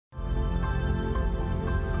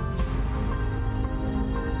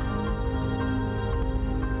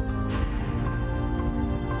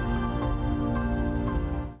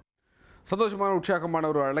சந்தோஷமான உற்சாகமான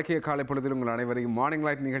ஒரு அழகிய காலை பொழுதில் உங்கள் அனைவரையும் மார்னிங்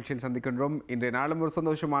லைட் நிகழ்ச்சியில் சந்திக்கின்றோம். இன்றைய நாளும் ஒரு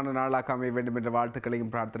சந்தோஷமான நாளாக அமைய வேண்டும் என்ற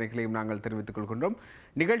வாழ்த்துக்களையும் பிரார்த்தனைகளையும் நாங்கள் தெரிவித்துக் கொள்கின்றோம்.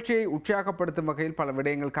 நிகழ்ச்சியை உற்சாகப்படுத்தும் வகையில் பல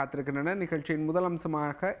விடயங்கள் காத்திருக்கின்றன. நிகழ்ச்சியின் முதல்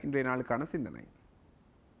அம்சமாக இன்றைய நாளுக்கான சிந்தனை.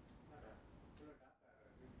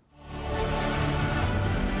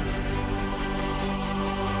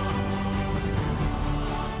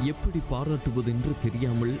 எப்படி பாராட்டுவதென்று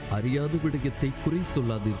தெரியாமல் அறியாத விடயத்தை குறை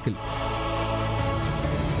சொல்லாதீர்கள்.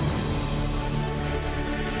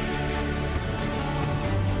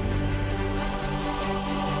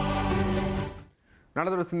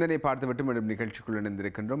 நல்லதொரு சிந்தனை பார்த்துவிட்டு மீண்டும் நிகழ்ச்சிக்குள்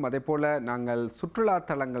இணைந்திருக்கின்றோம். அதே போல நாங்கள் சுற்றுலா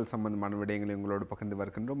தலங்கள் சம்பந்தமான விடயங்களை உங்களோடு பகிர்ந்து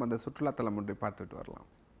வருகின்றோம். அந்த சுற்றுலா தலம் ஒன்றை பார்த்துவிட்டு வரலாம்.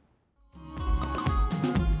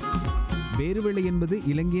 பேருவளை என்பது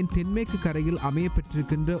இலங்கையின் தென்மேற்கு கரையில் அமைய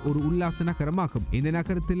பெற்றிருக்கின்ற ஒரு உல்லாச நகரமாகும். இந்த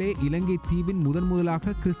நகரத்திலே இலங்கை தீவின்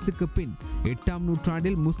முதலாக கிறிஸ்துக்கு பின் 8ஆம்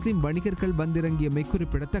நூற்றாண்டில் முஸ்லிம் வணிகர்கள் வந்திறங்கியமை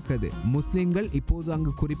குறிப்பிடத்தக்கது. முஸ்லிம்கள் இப்போது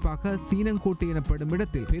அங்கு குறிப்பாக சீனங்கோட்டை எனப்படும்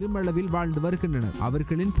இடத்தில் பெருமளவில் வாழ்ந்து வருகின்றனர்.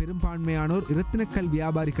 அவர்களின் பெரும்பான்மையானோர் இரத்தினக்கல்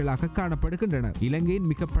வியாபாரிகளாக காணப்படுகின்றனர். இலங்கையின்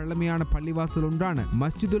மிக பழமையான பள்ளிவாசல் ஒன்றான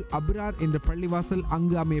மஸ்ஜிதுல் அப்ரார் என்ற பள்ளிவாசல்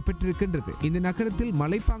அங்கு அமைய பெற்றிருக்கின்றது. இந்த நகரத்தில்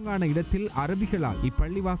மலைப்பாங்கான இடத்தில் அரபிகளால்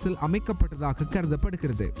இப்பள்ளிவாசல் அமைக்கப்பட்ட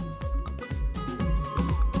கருதப்படுகிறது.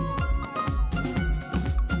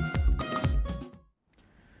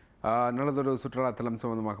 நல்லதொரு சுற்றுலாத்தலம்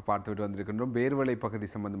சம்பந்தமாக பார்த்துவிட்டு வந்திருக்கின்றோம். பேர்வளை பகுதி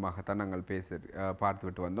சம்பந்தமாகத்தான் நாங்கள்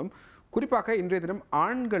பார்த்துவிட்டு வந்தோம். குறிப்பாக இன்றைய தினம்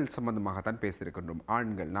ஆண்கள் சம்பந்தமாகத்தான் பேசியிருக்கின்றோம்.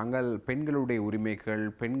 நாங்கள் பெண்களுடைய உரிமைகள்,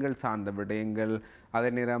 பெண்கள் சார்ந்த விடயங்கள்,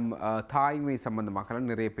 அதே நேரம் தாய்மை சம்பந்தமாக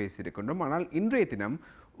நிறைய பேசியிருக்கின்றோம். ஆனால் இன்றைய தினம்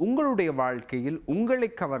உங்களுடைய வாழ்க்கையில் உங்களை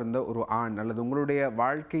கவர்ந்த ஒரு ஆண் அல்லது உங்களுடைய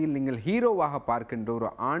வாழ்க்கையில் நீங்கள் ஹீரோவாக பார்க்கின்ற ஒரு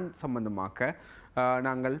ஆண் சம்பந்தமாக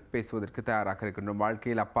நாங்கள் பேசுவதற்கு தயாராக இருக்கின்றோம்.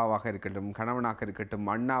 வாழ்க்கையில் அப்பாவாக இருக்கட்டும், கணவனாக இருக்கட்டும்,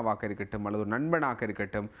 அண்ணாவாக இருக்கட்டும், அல்லது ஒரு நண்பனாக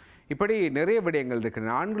இருக்கட்டும், இப்படி நிறைய விடயங்கள்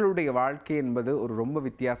இருக்கின்றன. ஆண்களுடைய வாழ்க்கை என்பது ஒரு ரொம்ப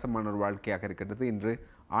வித்தியாசமான ஒரு வாழ்க்கையாக இருக்கின்றது. இன்று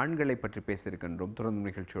ஆண்களை பற்றி பேசியிருக்கின்றோம். தொடர்ந்து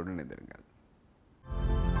நிகழ்ச்சியோடு இணைந்திருங்கள்.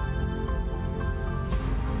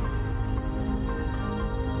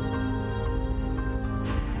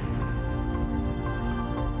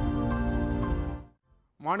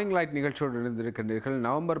 மார்னிங் லைட் நிகழ்ச்சியோடு இணைந்திருக்கின்றீர்கள்.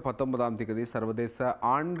 நவம்பர் 19ஆம் தேதி சர்வதேச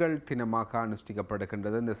ஆண்கள் தினமாக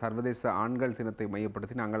அனுஷ்டிக்கப்படுகின்றது. இந்த சர்வதேச ஆண்கள் தினத்தை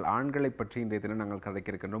மையப்படுத்தி நாங்கள் ஆண்களை பற்றி இன்றைய தினம் நாங்கள்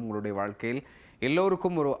கதைக்க இருக்கின்றோம். உங்களுடைய வாழ்க்கையில்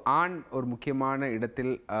எல்லோருக்கும் ஒரு ஆண் ஒரு முக்கியமான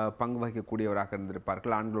இடத்தில் பங்கு வகிக்கக்கூடியவராக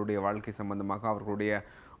இருந்திருப்பார்கள். ஆண்களுடைய வாழ்க்கை சம்பந்தமாக அவர்களுடைய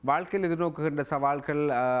வாழ்க்கையில் எதிர்நோக்குகின்ற சவால்கள்,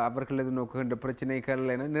 அவர்கள் எதிர்நோக்குகின்ற பிரச்சனைகள்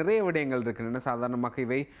என நிறைய விடயங்கள் இருக்கின்றன. சாதாரணமாக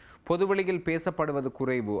இவை பொதுவெளியில் பேசப்படுவது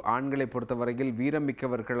குறைவு. ஆண்களை பொறுத்தவரையில் வீரம்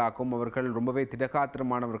மிக்கவர்களாகவும் அவர்கள் ரொம்பவே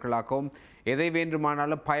திடகாத்திரமானவர்களாகவும் எதை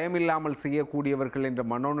வேண்டுமானாலும் பயமில்லாமல் செய்யக்கூடியவர்கள் என்ற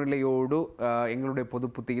மனோநிலையோடு எங்களுடைய பொது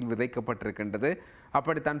புத்தியில் விதைக்கப்பட்டிருக்கின்றது.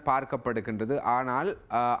 அப்படித்தான் பார்க்கப்படுகின்றது. ஆனால்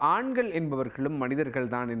ஆண்கள் என்பவர்களும்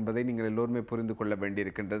மனிதர்கள் தான் என்பதை நீங்கள் எல்லோருமே புரிந்து கொள்ள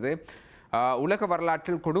வேண்டியிருக்கின்றது. உலக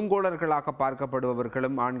வரலாற்றில் கொடுங்கோளர்களாக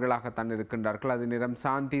பார்க்கப்படுபவர்களும் ஆண்களாகத்தான் இருக்கின்றார்கள். அதே நேரம்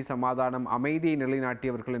சாந்தி, சமாதானம், அமைதியை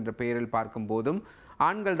நிலைநாட்டியவர்கள் என்ற பெயரில் பார்க்கும் போதும்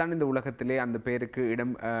ஆண்கள் தான் இந்த உலகத்திலே அந்த பெயருக்கு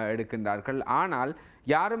இடம் எடுக்கின்றார்கள். ஆனால்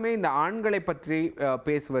யாருமே இந்த ஆண்களை பற்றி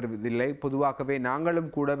பேசுவதில்லை. பொதுவாகவே நாங்களும்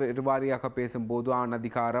கூட வெறுவாரியாக பேசும்போது ஆண்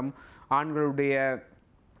அதிகாரம், ஆண்களுடைய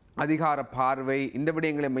அதிகார பார்வை, இந்த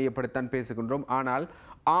விடயங்களை மையப்படுத்தான் பேசுகின்றோம். ஆனால்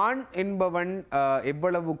ஆண் என்பவன்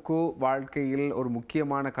எவ்வளவுக்கு வாழ்க்கையில் ஒரு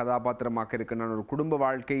முக்கியமான கதாபாத்திரமாக இருக்கின்றான், ஒரு குடும்ப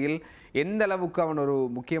வாழ்க்கையில் எந்த அளவுக்கு அவன் ஒரு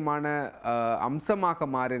முக்கியமான அம்சமாக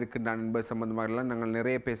மாறி இருக்கின்றான் என்பது சம்பந்தமாகலாம் நாங்கள்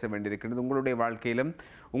நிறைய பேச வேண்டியிருக்கின்றது.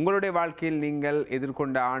 உங்களுடைய வாழ்க்கையில் நீங்கள்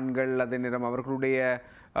எதிர்கொண்ட ஆண்கள், அதே நேரம் அவர்களுடைய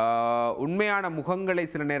உண்மையான முகங்களை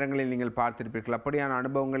சில நேரங்களில் நீங்கள் பார்த்திருப்பீர்கள். அப்படியான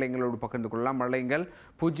அனுபவங்களை எங்களோடு பகிர்ந்து கொள்ளலாம். அழையுங்கள்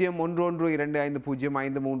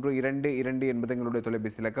 0112505322 என்பது எங்களுடைய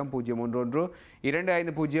தொலைபேசி இலக்கம்.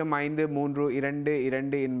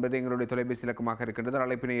 0112505322 என்பது எங்களுடைய தொலைபேசி இலக்கமாக இருக்கின்றது.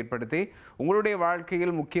 அழைப்பினை ஏற்படுத்தி உங்களுடைய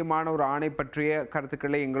வாழ்க்கையில் முக்கியமான ஒரு ஆணை பற்றிய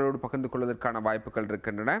கருத்துக்களை எங்களோடு பகிர்ந்து கொள்வதற்கான வாய்ப்புகள்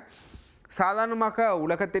இருக்கின்றன. சாதாரணமாக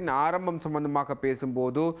உலகத்தின் ஆரம்பம் சம்பந்தமாக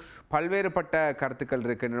பேசும்போது பல்வேறுபட்ட கருத்துக்கள்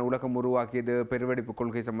இருக்கின்றன. உலகம் உருவாக்கியது, பெருவெடிப்பு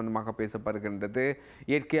கொள்கை சம்பந்தமாக பேசப்படுகின்றது,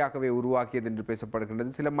 இயற்கையாகவே உருவாக்கியது என்று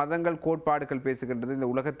பேசப்படுகின்றது. சில மதங்கள், கோட்பாடுகள் பேசுகின்றது. இந்த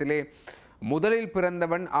உலகத்திலே முதலில்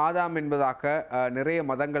பிறந்தவன் ஆதாம் என்பதாக நிறைய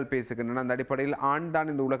மதங்கள் பேசுகின்றன. அந்த அடிப்படையில் ஆண் தான்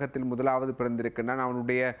இந்த உலகத்தில் முதலாவது பிறந்திருக்கின்றான்,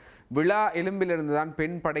 அவனுடைய விழா எலும்பிலிருந்து தான்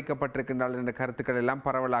பெண் படைக்கப்பட்டிருக்கின்றாள் என்ற கருத்துக்கள் எல்லாம்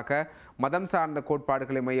பரவலாக மதம் சார்ந்த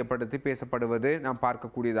கோட்பாடுகளை மையப்படுத்தி பேசப்படுவது நாம்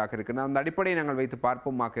பார்க்கக்கூடியதாக இருக்கின்றன. அந்த அடிப்படையை நாங்கள் வைத்து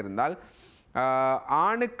பார்ப்போமாக இருந்தால்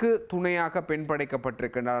ஆணுக்கு துணையாக பெண்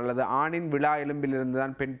படைக்கப்பட்டிருக்கின்றாள் அல்லது ஆணின் விழா எலும்பிலிருந்து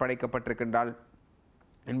தான் பெண் படைக்கப்பட்டிருக்கின்றாள்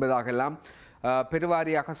என்பதாகலாம்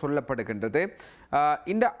பெருவாரியாக சொல்லப்படுகின்றது.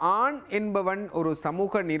 இந்த ஆண் என்பவன் ஒரு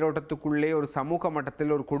சமூக நீரோட்டத்துக்குள்ளே ஒரு சமூக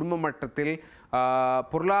மட்டத்தில் ஒரு குடும்ப மட்டத்தில்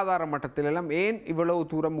பொருளாதார மட்டத்தில் எல்லாம் ஏன் இவ்வளவு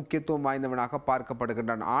தூரம் முக்கியத்துவம் வாய்ந்தவனாக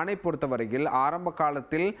பார்க்கப்படுகின்றான்? ஆணை பொறுத்தவரையில் ஆரம்ப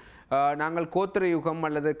காலத்தில் நாங்கள் கோத்திர யுகம்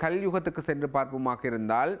அல்லது கல்யுகத்துக்கு சென்று பார்ப்போமாக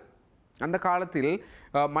இருந்தால் அந்த காலத்தில்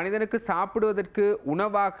மனிதனுக்கு சாப்பிடுவதற்கு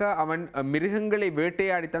உணவாக அவன் மிருகங்களை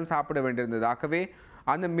வேட்டையாடித்தான் சாப்பிட வேண்டியிருந்தது. ஆகவே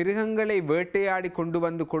அந்த மிருகங்களை வேட்டையாடி கொண்டு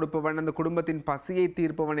வந்து கொடுப்பவன், அந்த குடும்பத்தின் பசியை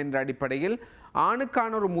தீர்ப்பவன் என்ற அடிப்படையில்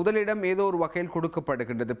ஆணுக்கான ஒரு முதலிடம் ஏதோ ஒரு வகையில்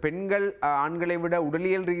கொடுக்கப்படுகின்றது. பெண்கள் ஆண்களை விட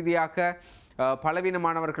உடலியல் ரீதியாக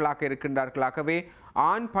பலவீனமானவர்களாக இருக்கின்றார்கள். ஆகவே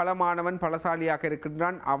ஆண் பலமானவன் பலசாலியாக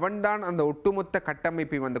இருக்கின்றான். அவன்தான் அந்த ஒட்டுமொத்த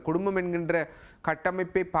கட்டமைப்பை, அந்த குடும்பம் என்கின்ற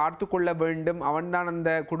கட்டமைப்பை பார்த்து கொள்ள வேண்டும். அவன்தான்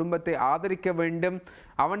அந்த குடும்பத்தை ஆதரிக்க வேண்டும்.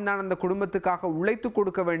 அவன்தான் அந்த குடும்பத்துக்காக உழைத்து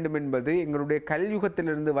கொடுக்க வேண்டும் என்பது எங்களுடைய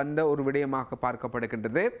கல்யுகத்திலிருந்து வந்த ஒரு விடயமாக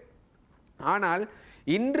பார்க்கப்படுகின்றது. ஆனால்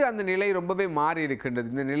இன்று அந்த நிலை ரொம்பவே மாறி இருக்கின்றது.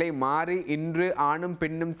 இந்த நிலை மாறி இன்று ஆணும்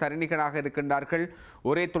பெண்ணும் சரிநிகராக இருக்கின்றார்கள்.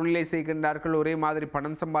 ஒரே தொழிலை செய்கின்றார்கள், ஒரே மாதிரி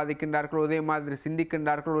பணம் சம்பாதிக்கின்றார்கள், ஒரே மாதிரி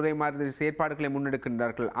சிந்திக்கின்றார்கள், ஒரே மாதிரி செயற்பாடுகளை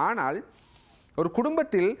முன்னெடுக்கின்றார்கள். ஆனால் ஒரு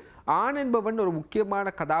குடும்பத்தில் ஆண் என்பவன் ஒரு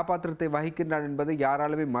முக்கியமான கதாபாத்திரத்தை வகிக்கின்றான் என்பதை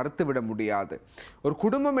யாராலுமே மறுத்துவிட முடியாது. ஒரு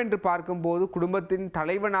குடும்பம் என்று பார்க்கும்போது குடும்பத்தின்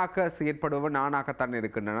தலைவனாக செயற்படுபவன் ஆணாகத்தான்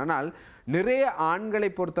இருக்கின்றான். ஆனால் நிறைய ஆண்களை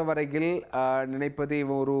பொறுத்தவரையில் நினைப்பது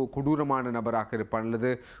இவன் ஒரு கொடூரமான நபராக இருப்பான்,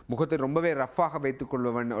 அல்லது முகத்தை ரொம்பவே ரஃப்பாக வைத்துக்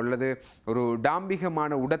கொள்பவன், அல்லது ஒரு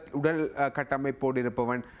டாம்பிகமான உடல் கட்டமைப்போடு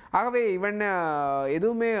இருப்பவன். ஆகவே இவன்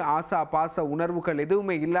எதுவுமே ஆசா பாச உணர்வுகள்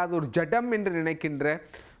எதுவுமே இல்லாத ஒரு ஜடம் என்று நினைக்கின்ற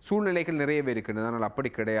சூழ்நிலைகள் நிறையவே இருக்கின்றன. ஆனால் அப்படி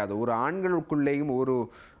கிடையாது. ஒரு ஆண்களுக்குள்ளேயும் ஒரு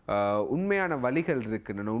உண்மையான வழிகள்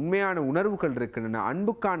இருக்கின்றன, உண்மையான உணர்வுகள் இருக்கின்றன,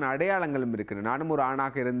 அன்புக்கான அடையாளங்களும் இருக்கின்றன. நானும் ஒரு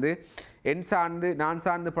ஆணாக இருந்து நான்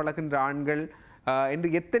சார்ந்து பழகின்ற ஆண்கள் என்று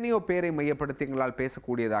எத்தனையோ பேரை மையப்படுத்தி எங்களால்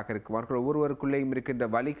பேசக்கூடியதாக இருக்கும். அவர்கள் ஒவ்வொருவருக்குள்ளேயும் இருக்கின்ற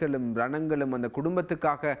வலிகளும் ரணங்களும், அந்த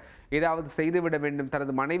குடும்பத்துக்காக ஏதாவது செய்துவிட வேண்டும்,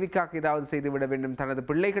 தனது மனைவிக்காக ஏதாவது செய்துவிட வேண்டும், தனது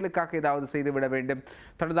பிள்ளைகளுக்காக ஏதாவது செய்துவிட வேண்டும்,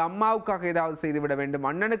 தனது அம்மாவுக்காக ஏதாவது செய்துவிட வேண்டும்,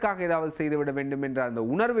 அண்ணனுக்காக ஏதாவது செய்துவிட வேண்டும் என்ற அந்த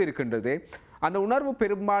உணர்வு இருக்கின்றது. அந்த உணர்வு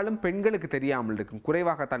பெரும்பாலும் பெண்களுக்கு தெரியாமல் இருக்கும்,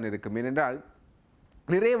 குறைவாகத்தான் இருக்கும். ஏனென்றால்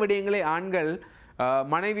நிறைய விடயங்களை ஆண்கள்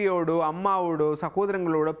மனைவியோடோ அம்மாவோடோ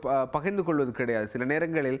சகோதரங்களோட பகிர்ந்து கொள்வது கிடையாது. சில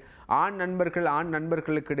நேரங்களில் ஆண்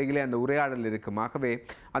நண்பர்களுக்கு இடையிலே அந்த உரையாடல் இருக்கும். ஆகவே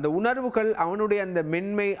அந்த உணர்வுகள், அவனுடைய அந்த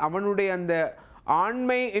மென்மை, அவனுடைய அந்த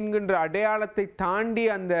ஆண்மை என்கின்ற அடையாளத்தை தாண்டி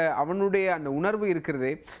அவனுடைய அந்த உணர்வு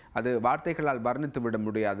இருக்கிறதே, அது வார்த்தைகளால் வர்ணித்து விட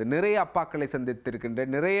முடியாது. நிறைய அப்பாக்களை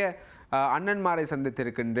சந்தித்திருக்கின்றேன், நிறைய அண்ணன்மாரை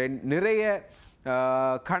சந்தித்திருக்கின்றேன், நிறைய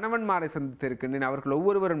கணவன்மாரை சந்தித்திருக்கின்றேன். அவர்கள்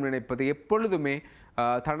ஒவ்வொருவரும் நினைப்பது எப்பொழுதுமே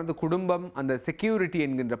தனது குடும்பம், அந்த செக்யூரிட்டி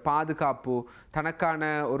என்கின்ற பாதுகாப்பு, தனக்கான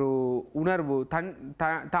ஒரு உணர்வு,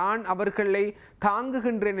 தான் அவர்களை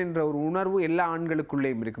தாங்குகின்றேன் என்ற ஒரு உணர்வு எல்லா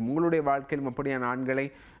ஆண்களுக்குள்ளேயும் இருக்கும். உங்களுடைய வாழ்க்கையிலும் அப்படியான ஆண்களை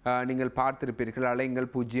நீங்கள் பார்த்திருப்பீர்கள். அலைங்கள்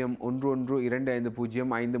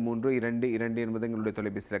 0112505322 என்பது எங்களுடைய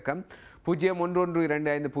தொலைபேசி இலக்கம்.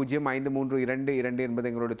 0112505322 என்பது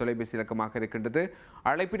எங்களுடைய தொலைபேசி இலக்கமாக இருக்கின்றது.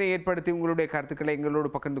 அழைப்பினை ஏற்படுத்தி உங்களுடைய கருத்துக்களை எங்களோடு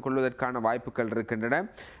பகிர்ந்து கொள்வதற்கான வாய்ப்புகள் இருக்கின்றன.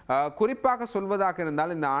 குறிப்பாக சொல்வதாக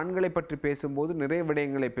இருந்தால், இந்த ஆண்களை பற்றி பேசும்போது நிறைய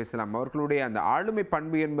விடயங்களை பேசலாம். அவர்களுடைய அந்த ஆளுமை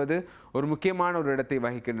பண்பு என்பது ஒரு முக்கியமான ஒரு இடத்தை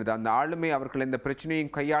வகிக்கின்றது. அந்த ஆளுமை, அவர்கள் இந்த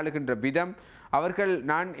பிரச்சனையும் கையாளுகின்ற விதம், அவர்கள்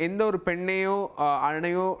நான் எந்த ஒரு பெண்ணையோ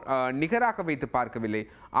ஆணையோ நிகராக வைத்து பார்க்கவில்லை.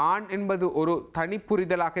 ஆண் என்பது ஒரு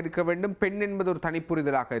தனிப்புரிதலாக இருக்க வேண்டும், பெண் என்பது ஒரு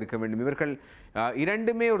தனிப்புரிதலாக இருக்க வேண்டும். இவர்கள்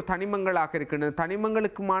இரண்டுமே ஒரு தனிமங்களாக இருக்கின்றன.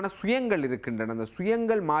 தனிமங்களுக்குமான சுயங்கள் இருக்கின்றன. அந்த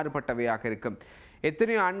சுயங்கள் மாறுபட்டவையாக இருக்கும்.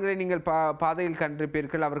 எத்தனையோ ஆண்களை நீங்கள் பாதையில்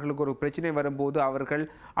கண்டிருப்பீர்கள். அவர்களுக்கு ஒரு பிரச்சனை வரும்போது அவர்கள்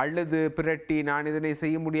அழுது பிரட்டி, நான் இதனை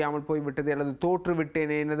செய்ய முடியாமல் போய்விட்டது, அல்லது தோற்று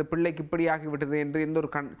விட்டேனே, எனது பிள்ளைக்கு இப்படியாகிவிட்டது என்று எந்த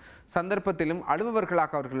ஒரு சந்தர்ப்பத்திலும்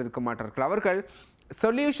அழுபவர்களாக அவர்கள் இருக்க மாட்டார்கள். அவர்கள்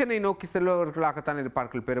சொல்யூஷனை நோக்கி செல்பவர்களாகத்தான்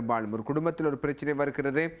இருப்பார்கள். பெரும்பாலும் ஒரு குடும்பத்தில் ஒரு பிரச்சனை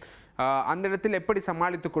வருகிறது, அந்த இடத்தில் எப்படி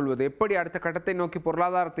சமாளித்துக் கொள்வது, எப்படி அடுத்த கட்டத்தை நோக்கி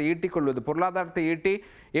பொருளாதாரத்தை ஈட்டிக் கொள்வது, பொருளாதாரத்தை ஈட்டி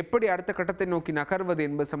எப்படி அடுத்த கட்டத்தை நோக்கி நகர்வது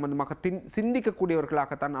என்பது சம்பந்தமாக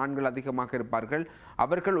சிந்திக்கக்கூடியவர்களாகத்தான் ஆண்கள் அதிகமாக இருப்பார்கள்.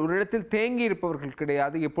 அவர்கள் ஒரு இடத்தில் தேங்கி இருப்பவர்கள்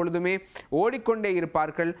கிடையாது. எப்பொழுதுமே ஓடிக்கொண்டே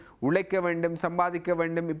இருப்பார்கள். உழைக்க வேண்டும், சம்பாதிக்க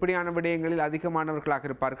வேண்டும், இப்படியான விடயங்களில்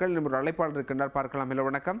அதிகமானவர்களாக இருப்பார்கள். ஒரு அழைப்பாளர் இருக்கின்றார், பார்க்கலாம். ஹலோ,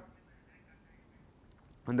 வணக்கம்.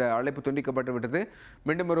 அந்த அழைப்பு துண்டிக்கப்பட்டு விட்டது.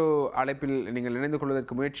 மீண்டும் ஒரு அழைப்பில் நீங்கள் இணைந்து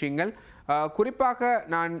கொள்வதற்கு முயற்சியுங்கள். குறிப்பாக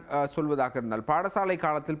நான் சொல்வதாக இருந்தால், பாடசாலை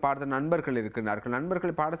காலத்தில் பார்த்த நண்பர்கள் இருக்கின்றார்கள்.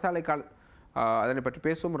 நண்பர்கள் பாடசாலை அதனை பற்றி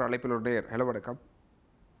பேசும் ஒரு அழைப்பில் உடைய. ஹலோ, வணக்கம்.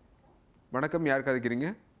 வணக்கம், யார் கதைக்கிறீங்க?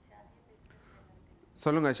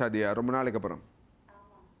 சொல்லுங்க ஷாதியா, ரொம்ப நாளைக்கு அப்புறம்.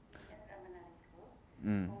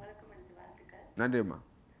 நன்றிம்மா.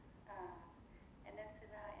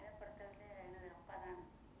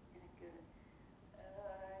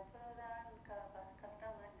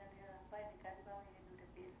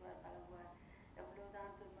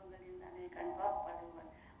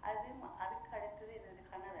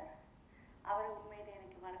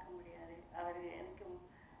 அவர் எனக்கு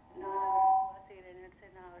நான் அவர் செய்கிறேன்னு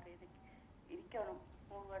சொன்னால் அவர் எனக்கு இருக்கணும்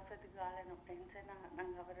 3 வருஷத்துக்கு ஆளணும் அப்படின்னு சொன்னால்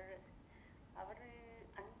நாங்கள் அவர்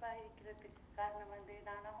அன்பாக இருக்கிறதுக்கு காரணம் வந்து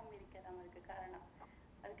நானாகவும் இருக்கிறேன்.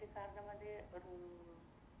 அதுக்கு காரணம் வந்து ஒரு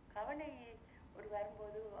கவலை ஒரு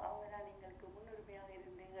வரும்போது அவங்க தான் எங்களுக்கு முன்னுரிமையாக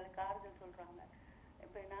இருந்து எங்களுக்கு ஆறுதல் சொல்கிறாங்க.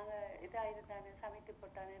 இப்போ நாங்கள் இதாக இருந்தானே சமைத்து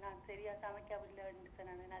போட்டானே நான் சரியாக சமைக்கவில்லைன்னு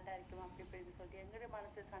சொன்னானே நல்லா இருக்குமா அப்படி இப்படின்னு சொல்லி எங்களுடைய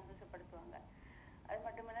மனசை சந்தோஷப்படுத்துவாங்க. அது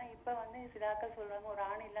மட்டுமில்ல இப்போ வந்து சில ஆட்கள் சொல்கிறாங்க ஒரு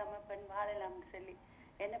ஆண் இல்லாமல் பெண் வாழலாம்னு சொல்லி.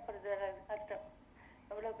 என்ன பொறுத்தவரை கஷ்டம்.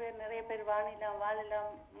 எவ்வளோ பேர் நிறைய பேர்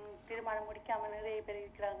வாழலாம் திருமணம் முடிக்காமல் நிறைய பேர்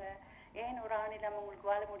இருக்கிறாங்க. ஏன் ஒரு ஆண் இல்லாமல் உங்களுக்கு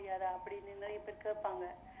வாழ முடியாதா அப்படின்னு நிறைய பேர் கேட்பாங்க.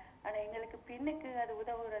 ஆனால் எங்களுக்கு பின்னுக்கு அது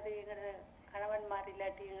உதவுறது எங்களோட கணவன்மார்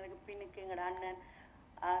இல்லாட்டி எங்களுக்கு பின்னுக்கு எங்களோட அண்ணன்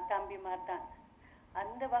தம்பிமார் தான்.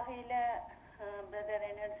 அந்த வகையில் பிரதர்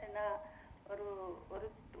என்னன்னு சொன்னால் ஒரு ஒரு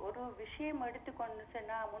ஒரு விஷயம் எடுத்துக்கொண்டு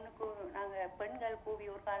சொன்னால் முன்னுக்கு நாங்கள் பெண்கள் கூவி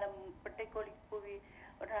ஒரு காலம் பெட்டைக்கோழி கூவி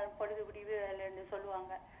ஒரு நாள் பொழுது விடிவுன்னு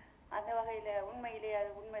சொல்லுவாங்க. அந்த வகையில் உண்மையிலே அது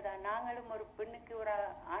உண்மைதான். நாங்களும் ஒரு பெண்ணுக்கு ஒரு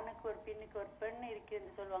ஆணுக்கு ஒரு பெண்ணுக்கு ஒரு பெண்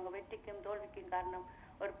இருக்குன்னு சொல்லுவாங்க. வெற்றிக்கும் தோல்விக்கும் காரணம்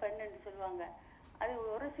ஒரு பெண் என்று சொல்லுவாங்க. அது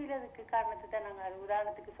ஒரு சிலருக்கு காரணத்தை தான் நாங்கள் அது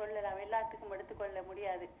உதாரணத்துக்கு சொல்லலாம், எல்லாத்துக்கும் எடுத்துக்கொள்ள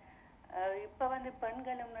முடியாது. இப்போ வந்து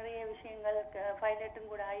பெண்களும் நிறைய விஷயங்கள்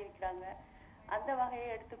பைலட்டும் கூட ஆகியிருக்கிறாங்க. அந்த வகையை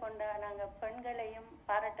எடுத்துக்கொண்டா நாங்கள் பெண்களையும்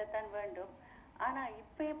பாராட்டத்தான் வேண்டும். ஆனால்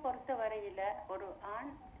இப்பயே பொறுத்த வரையில் ஒரு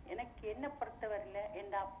ஆண் எனக்கு என்ன பொறுத்தவரையில்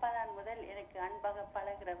என் அப்பா தான் முதல் எனக்கு அன்பாக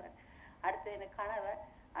பழகிறவர், அடுத்தது எனக்கு கணவர்,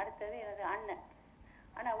 அடுத்தது எனது அண்ணன்.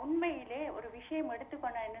 ஆனால் உண்மையிலே ஒரு விஷயம்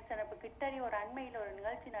எடுத்துக்கொண்டா என்ன சொன்ன இப்போ கிட்டடி ஒரு அண்மையில் ஒரு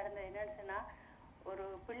நிகழ்ச்சி நடந்தது. என்னன்னு சொன்னால் ஒரு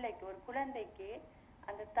பிள்ளைக்கு ஒரு குழந்தைக்கு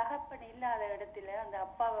அந்த தகப்பன் இல்லாத இடத்துல அந்த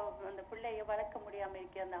அப்பாவை அந்த பிள்ளைய வளர்க்க முடியாமல்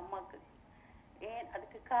இருக்கு அந்த அம்மாவுக்கு. ஏன்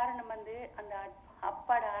அதுக்கு காரணம் வந்து அந்த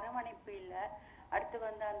அப்பாட அரவணைப்பு இல்லை. அடுத்து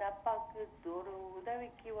வந்து அந்த அப்பாவுக்கு ஒரு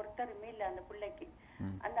உதவிக்கு ஒருத்தருமே இல்லை அந்த பிள்ளைக்கு.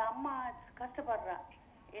 அந்த அம்மா கஷ்டப்படுறா.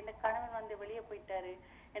 என் கணவன் வந்து வெளியே போயிட்டாரு,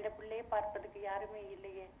 என் பிள்ளையை பார்ப்பதுக்கு யாருமே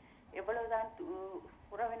இல்லையே, எவ்வளவுதான்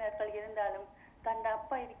உறவினர்கள் இருந்தாலும் தன்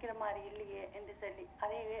அப்பா இருக்கிற மாதிரி இல்லையே என்று சொல்லி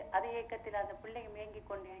அதே இயக்கத்தில் அந்த பிள்ளைங்க மேங்கி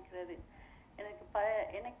கொண்டிருக்கிறது.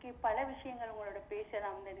 எனக்கு பல விஷயங்கள் உங்களோட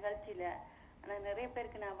பேசலாம் இந்த நிகழ்ச்சியில. ஆனால் நிறைய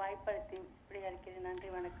பேருக்கு நான் வாய்ப்படுத்தி இப்படியா இருக்கிறேன். நன்றி,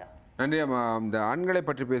 வணக்கம். நன்றி அம்மா. இந்த ஆண்களை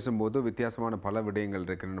பற்றி பேசும்போது வித்தியாசமான பல விடயங்கள்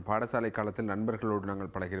இருக்கின்றன. பாடசாலை காலத்தில் நண்பர்களோடு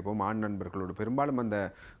நாங்கள் பழகியிருப்போம், ஆண் நண்பர்களோடு. பெரும்பாலும் அந்த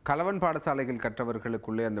கலவன் பாடசாலைகள்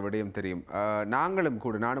கற்றவர்களுக்குள்ளே அந்த விடயம் தெரியும்.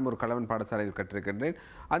 நானும் ஒரு கலவன் பாடசாலையில் கற்றிருக்கின்றேன்.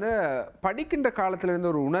 அந்த படிக்கின்ற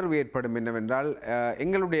காலத்திலிருந்து ஒரு உணர்வு ஏற்படும். என்னவென்றால்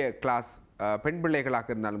எங்களுடைய கிளாஸ் பெண் பிள்ளைகளாக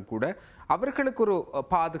இருந்தாலும் கூட அவர்களுக்கு ஒரு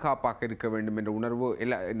பாதுகாப்பாக இருக்க வேண்டும் என்ற உணர்வு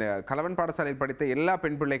இந்த கலவன் பாடசாலையில் படித்த எல்லா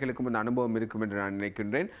பெண் பிள்ளைகளுக்கும் அந்த அனுபவம் இருக்கும் என்று நான்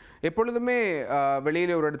நினைக்கின்றேன். எப்பொழுதுமே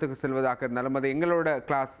வெளியிலே ஒரு இடத்துக்கு செல்வதாக இருந்தாலும் அது எங்களோட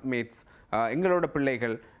கிளாஸ்மேட்ஸ், எங்களோட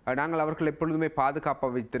பிள்ளைகள், நாங்கள் அவர்கள் எப்பொழுதுமே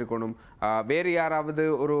பாதுகாப்பாக வைத்திருக்கணும். வேறு யாராவது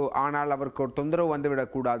ஒரு ஆனால் அவருக்கு ஒரு தொந்தரவு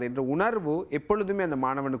வந்துவிடக்கூடாது என்ற உணர்வு எப்பொழுதுமே அந்த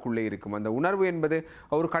மாணவனுக்குள்ளே இருக்கும். அந்த உணர்வு என்பது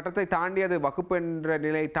ஒரு கட்டத்தை தாண்டி அது வகுப்பு என்ற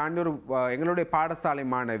நிலை தாண்டி ஒரு எங்களுடைய பாடசாலை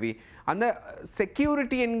மாணவி அந்த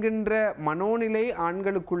செக்யூரிட்டி என்கின்ற மனோநிலை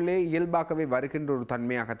ஆண்களுக்குள்ளே இயல்பாகவே வருகின்ற ஒரு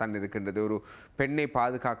தன்மையாகத்தான் இருக்கின்றது. ஒரு பெண்ணை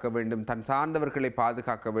பாதுகாக்க வேண்டும், தன் சார்ந்தவர்களை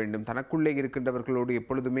பாதுகாக்க வேண்டும், தனக்குள்ளே இருக்கின்றவர்களோடு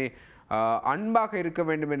எப்பொழுதுமே அன்பாக இருக்க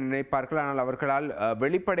வேண்டும் என்று நினைப்பார்கள். ஆனால் அவர்களால்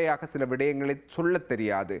வெளிப்படையாக சில விடயங்களை சொல்ல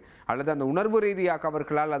தெரியாது, அல்லது அந்த உணர்வு ரீதியாக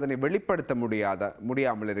அவர்களால் அதனை வெளிப்படுத்த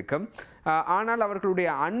முடியாமல் இருக்கும். ஆனால்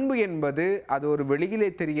அவர்களுடைய அன்பு என்பது அது ஒரு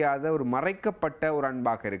வெளியிலே தெரியாத ஒரு மறைக்கப்பட்ட ஒரு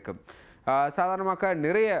அன்பாக இருக்கும். சாதாரணமாக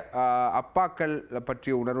நிறைய அப்பாக்கள்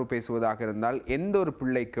பற்றிய உணர்வு பேசுவதாக இருந்தால் எந்த ஒரு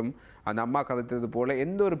பிள்ளைக்கும் அந்த அம்மா கதைத்தது போல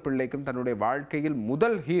எந்த ஒரு பிள்ளைக்கும் தன்னுடைய வாழ்க்கையில்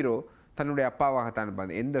முதல் ஹீரோ தன்னுடைய அப்பாவாகத்தான்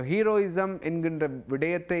இருப்பாங்க. எந்த ஹீரோயிசம் என்கின்ற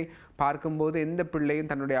விடயத்தை பார்க்கும்போது எந்த பிள்ளையும்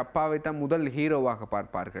தன்னுடைய அப்பாவை தான் முதல் ஹீரோவாக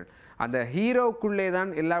பார்ப்பார்கள். அந்த ஹீரோக்குள்ளே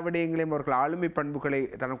தான் எல்லா விடயங்களையும் அவர்கள் ஆளுமை பண்புகளை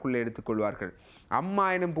தனக்குள்ளே எடுத்துக்கொள்வார்கள். அம்மா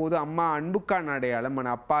எனும் போது அம்மா அன்புக்கான அடையாளம்,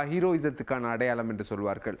 ஆனால் அப்பா ஹீரோயிசத்துக்கான அடையாளம் என்று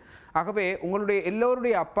சொல்வார்கள். ஆகவே உங்களுடைய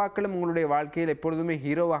எல்லோருடைய அப்பாக்களும் உங்களுடைய வாழ்க்கையில் எப்பொழுதுமே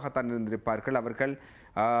ஹீரோவாகத்தான் இருந்திருப்பார்கள்.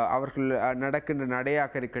 அவர்கள் நடக்கின்ற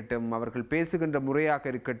நடையாக இருக்கட்டும், அவர்கள் பேசுகின்ற முறையாக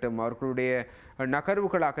இருக்கட்டும், அவர்களுடைய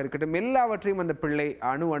நகர்வுகளாக இருக்கட்டும், எல்லாவற்றையும் அந்த பிள்ளை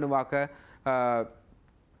அணுவாக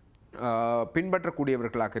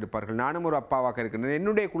பின்பற்றக்கூடியவர்களாக இருப்பார்கள். நானும் ஒரு அப்பாவாக இருக்கின்றேன்.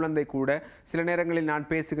 என்னுடைய குழந்தை கூட சில நேரங்களில் நான்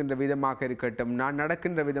பேசுகின்ற விதமாக இருக்கட்டும், நான்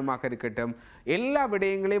நடக்கின்ற விதமாக இருக்கட்டும், எல்லா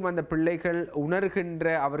விடயங்களையும் அந்த பிள்ளைகள்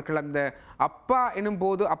உணர்கின்ற அவர்கள் அந்த அப்பா எனும்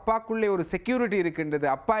போது அப்பாக்குள்ளே ஒரு செக்யூரிட்டி இருக்கின்றது,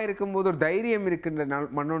 அப்பா இருக்கும்போது ஒரு தைரியம் இருக்கின்ற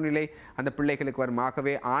மனோநிலை அந்த பிள்ளைகளுக்கு வரும்.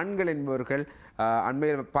 ஆகவே ஆண்கள் என்பவர்கள்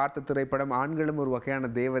அண்மையில் பார்த்த திரைப்படம் ஆண்களும் ஒரு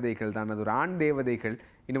வகையான தேவதைகள் தான், அது ஒரு ஆண் தேவதைகள்.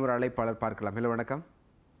 இன்னும் ஒரு அழைப்பாளர் பார்க்கலாம். ஹலோ, வணக்கம்.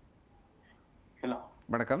 ஹலோ,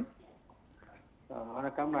 வணக்கம்.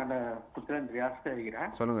 வணக்கம். நான் புத்திரன் ரியாஸ் இருக்கிறேன்.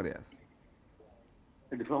 சொல்லுங்க ரியாஸ்.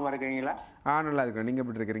 டிஃபார்மா இருக்கீங்களா? நல்லா இருக்கேன். நீங்கள்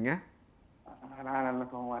எப்படி இருக்கிறீங்க? நான் நல்ல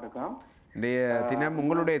சுகமா இருக்கோம். இன்றைய தினம்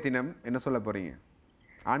உங்களுடைய தினம் என்ன சொல்ல போறீங்க?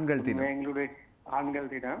 ஆண்கள் தினம். எங்களுடைய ஆண்கள்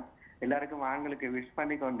தினம். எல்லாருக்கும் ஆண்களுக்கு விஷ்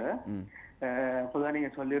பண்ணிக்கொண்டு பொதுவாக நீங்க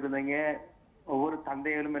சொல்லியிருந்தீங்க ஒவ்வொரு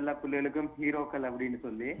தந்தைகளும் எல்லா பிள்ளைகளுக்கும் ஹீரோக்கள் அப்படின்னு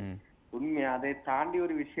சொல்லி. உண்மை அதை தாண்டி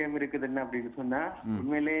ஒரு விஷயம் இருக்குது என்ன அப்படின்னு சொன்னா,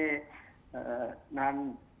 உண்மையிலே நான்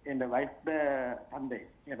என் வைஃப் தந்தை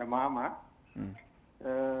என் மாமா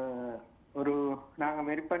ஒரு நாங்க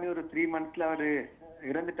மெரி பண்ணி ஒரு 3 monthsல அவரு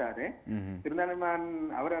இறந்துட்டாரு. இருந்தாலும் நான்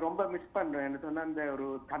அவரை ரொம்ப மிஸ் பண்றேன். என்ன சொன்னா அந்த ஒரு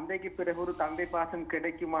தந்தைக்கு பிறகு ஒரு தந்தை பாசம்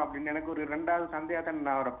கிடைக்குமா அப்படின்னு எனக்கு ஒரு 2வது தந்தையா தான்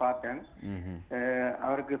நான் அவரை பார்த்தேன்.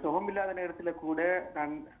 அவருக்கு சுகமில்லாத நேரத்துல கூட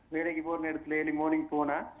நான் வேலைக்கு போற நேரத்துல ஏர்லி மார்னிங்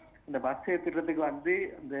போனா இந்த பஸ் ஏத்துறதுக்கு வந்து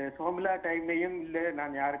அந்த சுகமில்லாத டைம்லயும் இல்ல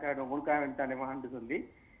நான் யாருக்காக உங்களுக்காக வேண்டானேமான்னு சொல்லி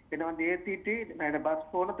என்னை வந்து ஏத்திட்டு நான் இந்த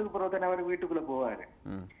பஸ் போனதுக்கு பிறகு தான் அவர் வீட்டுக்குள்ள போவாரு.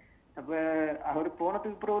 அப்ப அவர்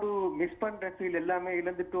போனதுக்கு அப்புறம் ஒரு மிஸ் பண்ற ஃபீல் எல்லாமே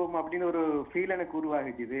இழந்துட்டோம் அப்படின்னு ஒரு ஃபீல் எனக்கு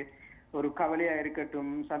உருவாகிக்குது. ஒரு கவலையா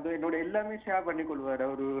இருக்கட்டும் சந்தோஷம் என்னோட எல்லாமே ஷேர் பண்ணி கொள்வாரு.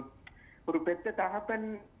 ஒரு பெத்த தகப்பன்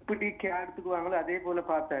இப்படி கேர் எடுத்துக்குவாங்களோ அதே போல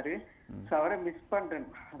பார்த்தாரு. அவரை மிஸ் பண்றேன்.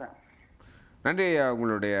 அதான். நன்றி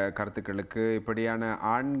உங்களுடைய கருத்துக்களுக்கு. இப்படியான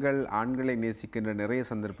ஆண்களை நேசிக்கின்ற நிறைய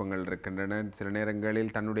சந்தர்ப்பங்கள் இருக்கின்றன. சில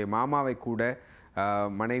நேரங்களில் தன்னுடைய மாமாவை கூட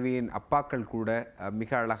மனைவியின் அப்பாக்கள் கூட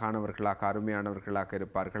மிக அழகானவர்களாக அருமையானவர்களாக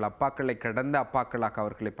இருப்பார்கள். அப்பாக்களை கடந்த அப்பாக்களாக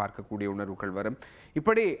அவர்களை பார்க்கக்கூடிய உணர்வுகள் வரும்.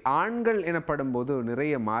 இப்படி ஆண்கள் எனப்படும் போது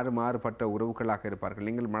நிறைய மாறுபட்ட உறவுகளாக இருப்பார்கள்.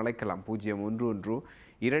 நீங்கள் அழைக்கலாம்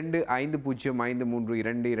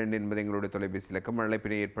 0112505322 என்பது எங்களுடைய தொலைபேசி இலக்கம்.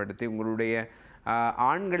 அழைப்பினை ஏற்படுத்தி உங்களுடைய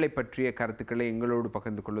ஆண்களை பற்றிய கருத்துக்களை எங்களோடு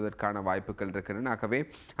பகிர்ந்து கொள்வதற்கான வாய்ப்புகள் இருக்கின்றன. ஆகவே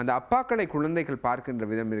அந்த அப்பாக்களை குழந்தைகள் பார்க்கின்ற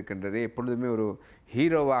விதம் இருக்கின்றது. எப்பொழுதுமே ஒரு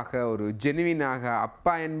ஹீரோவாக, ஒரு ஜெனுவினாக,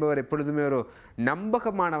 அப்பா என்பவர் எப்பொழுதுமே ஒரு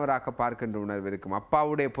நம்பகமானவராக பார்க்கின்ற உணர்வு இருக்கும்.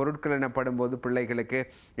 அப்பாவுடைய பொருட்கள் எனப்படும் போது பிள்ளைகளுக்கு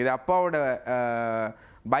இது அப்பாவோட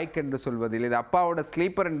பைக் என்று சொல்வதில், இது அப்பாவோட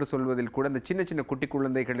ஸ்லீப்பர் என்று சொல்வதில் கூட அந்த சின்ன சின்ன குட்டி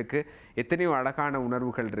குழந்தைகளுக்கு எத்தனையோ அழகான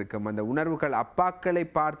உணர்வுகள் இருக்கும். அந்த உணர்வுகள் அப்பாக்களை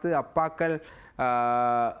பார்த்து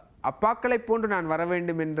அப்பாக்களை போன்று நான் வர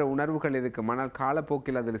வேண்டும் என்ற உணர்வுகள் இருக்கும். ஆனால்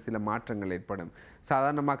காலப்போக்கில் அதில் சில மாற்றங்கள் ஏற்படும்.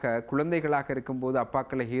 சாதாரணமாக குழந்தைகளாக இருக்கும்போது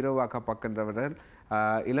அப்பாக்களை ஹீரோவாக பார்க்கின்றவர்கள்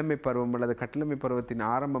இளமை பருவம் அல்லது கட்டளமை பருவத்தின்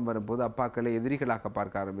ஆரம்பம் வரும்போது அப்பாக்களை எதிரிகளாக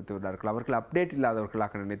பார்க்க ஆரம்பித்து விடுவார்கள். அவர்கள் அப்டேட்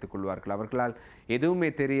இல்லாதவர்களாக நினைத்துக் கொள்வார்கள். அவர்களால் எதுவுமே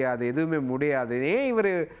தெரியாது, எதுவுமே முடியாது, ஏன்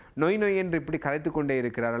இவர் நொய் என்று இப்படி கதைத்து கொண்டே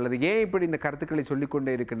இருக்கிறார், அல்லது ஏன் இப்படி இந்த கருத்துக்களை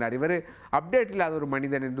சொல்லிக்கொண்டே இருக்கிறார், இவர் அப்டேட் இல்லாத ஒரு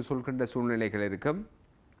மனிதன் என்று சொல்கின்ற சூழ்நிலைகள் இருக்கும்.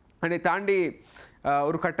 அதை தாண்டி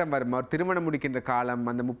ஒரு கட்டம் வரும். அவர் திருமணம் முடிக்கின்ற காலம்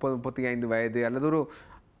அந்த 30-35 வயது அல்லது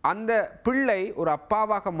அந்த பிள்ளை ஒரு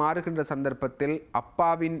அப்பாவாக மாறுகின்ற சந்தர்ப்பத்தில்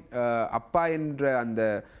அப்பா என்ற அந்த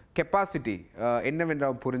கெப்பாசிட்டி என்னவென்று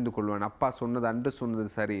அவன் புரிந்து கொள்வான். அப்பா சொன்னது அன்று சொன்னது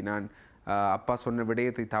சரி, நான் அப்பா சொன்ன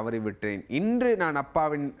விடயத்தை தவறிவிட்டேன், இன்று நான்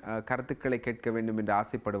அப்பாவின் கருத்துக்களை கேட்க வேண்டும் என்று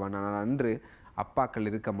ஆசைப்படுவான். ஆனால் அன்று அப்பாக்கள்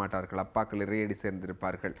இருக்க மாட்டார்கள், அப்பாக்கள் இறையடி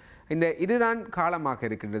சேர்ந்திருப்பார்கள். இதுதான் காலமாக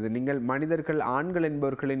இருக்கின்றது. நீங்கள் மனிதர்கள், ஆண்கள்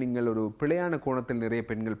என்பவர்களை நீங்கள் ஒரு பிழையான கோணத்தில் நிறைய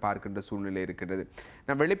பெண்கள் பார்க்கின்ற சூழ்நிலை இருக்கின்றது.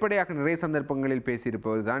 நான் வெளிப்படையாக நிறைய சந்தர்ப்பங்களில்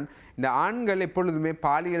பேசியிருப்பது தான், இந்த ஆண்கள் எப்பொழுதுமே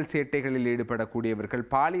பாலியல் சேட்டைகளில் ஈடுபடக்கூடியவர்கள்,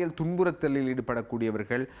 பாலியல் துன்புறுத்தலில்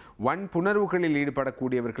ஈடுபடக்கூடியவர்கள், வன்புணர்வுகளில்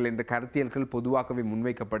ஈடுபடக்கூடியவர்கள் என்ற கருத்தியல்கள் பொதுவாகவே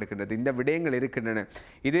முன்வைக்கப்படுகின்றது. இந்த விடயங்கள் இருக்கின்றன.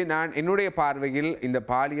 இது நான் என்னுடைய பார்வையில் இந்த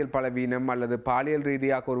பாலியல் பலவீனம் அல்லது பாலியல்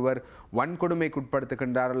ரீதியாக ஒருவர்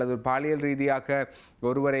வன்கொடுமைக்குட்படுத்துகின்றார் அல்லது பாலியல் ரீதியாக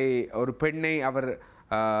ஒரு பெண்ணை அவர்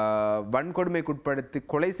வன்கொடுமைக்குட்படுத்தி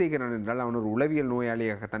கொலை செய்கிறான் என்றால் அவன் ஒரு உளவியல்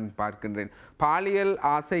நோயாளியாகத்தான் பார்க்கின்றேன். பாலியல்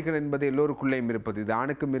ஆசைகள் என்பது எல்லோருக்குள்ளேயும் இருப்பது, இது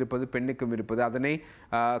ஆணுக்கும் இருப்பது, பெண்ணுக்கும் இருப்பது. அதனை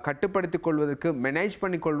கட்டுப்படுத்திக் கொள்வதற்கு மேனேஜ்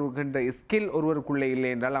பண்ணி கொள்கின்ற ஸ்கில் ஒருவருக்குள்ளே இல்லை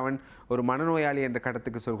என்றால் அவன் ஒரு மனநோயாளி என்ற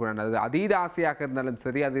கட்டத்துக்கு சொல்கிறான். அது அதீத ஆசையாக இருந்தாலும்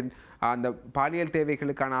சரி, அது அந்த பாலியல்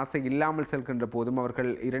தேவைகளுக்கான ஆசை இல்லாமல் செல்கின்ற போதும்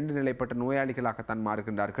அவர்கள் 2 நிலைப்பட்ட நோயாளிகளாகத்தான்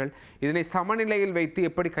மாறுகின்றார்கள். இதனை சமநிலையில் வைத்து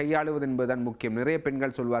எப்படி கையாளுவது என்பதுதான் முக்கியம். நிறைய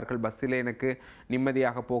பெண்கள் சொல்வார்கள், பஸ்ஸிலே எனக்கு நிம்மதியாக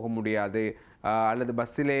போக முடியாது, அல்லது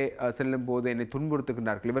பஸ்ஸிலே செல்லும் போது என்னை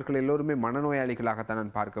துன்புறுத்துகின்றார்கள். இவர்கள் எல்லோருமே மனநோயாளிகளாகத்தான்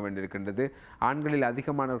நான் பார்க்க வேண்டியிருக்கின்றது. ஆண்களில்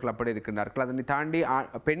அதிகமானவர்கள் அப்படி இருக்கின்றார்கள். அதனை தாண்டி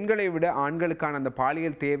பெண்களை விட ஆண்களுக்கான அந்த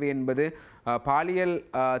பாலியல் தேவை என்பது, பாலியல்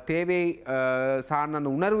தேவை சார்ந்த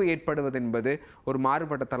அந்த உணர்வு ஏற்படுவது என்பது ஒரு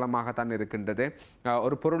மாறுபட்ட தளமாகத்தான் இருக்கின்றது.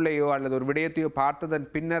 ஒரு பொருளையோ அல்லது ஒரு விடயத்தையோ பார்த்ததன்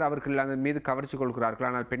பின்னர் அவர்கள் அதன் மீது கவர்ச்சி கொள்கிறார்கள்.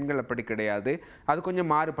 ஆனால் பெண்கள் அப்படி கிடையாது. அது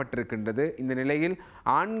கொஞ்சம் மாறுபட்டிருக்கின்றது. இந்த நிலையில்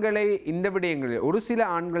ஆண்களை இந்த விடயங்களில் ஒரு சில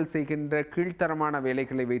ஆண்கள் செய்கின்ற கீழ்த்தரமான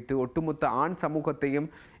வேலைகளை வைத்து ஒட்டுமொத்த ஆண் சமூகத்தையும்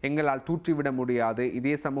எங்களால் தூற்றிவிட முடியாது.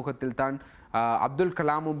 இதே சமூகத்தில் தான் அப்துல்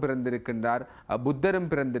கலாமும் பிறந்திருக்கின்றார், புத்தரும்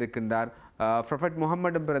பிறந்திருக்கின்றார், ப்ரொஃபட்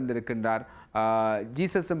முகம்மடும் பிறந்திருக்கின்றார்,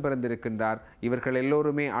 ஜீசஸும் பிறந்திருக்கின்றார். இவர்கள்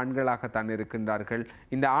எல்லோருமே ஆண்களாகத்தான் இருக்கின்றார்கள்.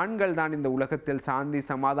 இந்த ஆண்கள் தான் இந்த உலகத்தில் சாந்தி,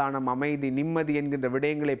 சமாதானம், அமைதி, நிம்மதி என்கின்ற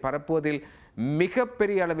விடயங்களை பரப்புவதில்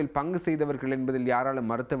மிகப்பெரிய அளவில் பங்கு செய்தவர்கள் என்பதில் யாராலும்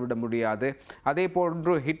மறுத்துவிட முடியாது. அதே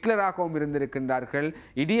போன்று ஹிட்லராகவும் இருந்திருக்கின்றார்கள்,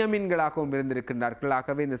 இடியமீன்களாகவும் இருந்திருக்கின்றார்கள்.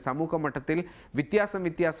 ஆகவே இந்த சமூக மட்டத்தில்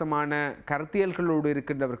வித்தியாசமான கருத்தியல்களோடு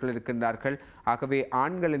இருக்கின்றவர்கள் இருக்கின்றார்கள். ஆகவே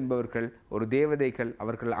ஆண்கள் என்பவர்கள் ஒரு தேவதைகள்,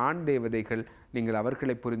 அவர்கள் ஆண் தேவதைகள். நீங்கள்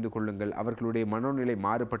அவர்களை புரிந்து கொள்ளுங்கள். அவர்களுடைய மனோநிலை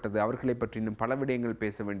மாறுபட்டது. அவர்களை பற்றி இன்னும் பல விடயங்கள்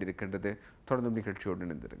பேச வேண்டியிருக்கின்றது. தொடர்ந்தும் நிகழ்ச்சியோடு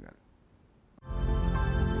இணைந்திருங்கள்.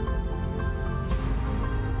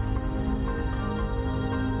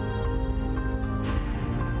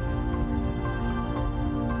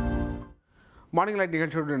 மார்னிங் லைட்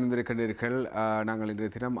நிகழ்ச்சியோடு இணைந்திருக்கின்றீர்கள். நாங்கள் இன்றைய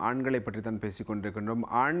தினம் ஆண்களை பற்றி தான் பேசிக் கொண்டிருக்கின்றோம்.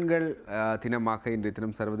 ஆண்கள் தினமாக இன்றைய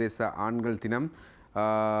தினம் சர்வதேச ஆண்கள் தினம்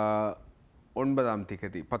 19ஆம்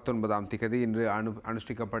திகதி இன்று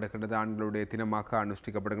அனுஷ்டிக்கப்படுகின்றது. ஆண்களுடைய தினமாக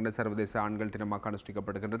அனுஷ்டிக்கப்படுகின்றது, சர்வதேச ஆண்கள் தினமாக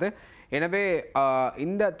அனுஷ்டிக்கப்படுகின்றது. எனவே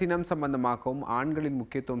இந்த தினம் சம்பந்தமாகவும் ஆண்களின்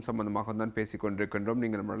முக்கியத்துவம் சம்பந்தமாகவும் தான் பேசிக் கொண்டிருக்கின்றோம்.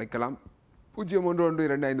 நீங்கள் அழைக்கலாம்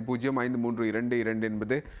 0112250532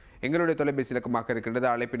 என்பது எங்களுடைய தொலைபேசி இலக்கமாக இருக்கின்றது.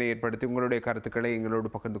 அழைப்பினை ஏற்படுத்தி உங்களுடைய கருத்துக்களை எங்களோடு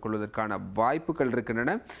பகிர்ந்து கொள்வதற்கான வாய்ப்புகள்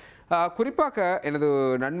இருக்கின்றன. குறிப்பாக எனது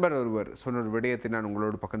நண்பர் ஒருவர் சொன்ன ஒரு விடயத்தை நான்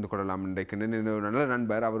உங்களோடு பகிர்ந்து கொள்ளலாம் நினைக்கின்றேன். என்னோட நல்ல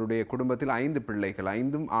நண்பர், அவருடைய குடும்பத்தில் 5 பிள்ளைகள்,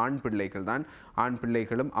 5ம் ஆண் பிள்ளைகள் தான். ஆண்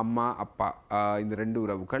பிள்ளைகளும் அம்மா அப்பா இந்த 2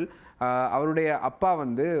 உறவுகள். அவருடைய அப்பா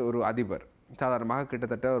வந்து ஒரு அதிபர். சாதாரணமாக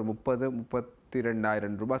கிட்டத்தட்ட ஒரு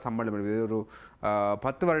 32,000 ரூபாய் சம்பளம். ஒரு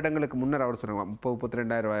 10 வருடங்களுக்கு முன்னர் அவர் சொன்னாங்க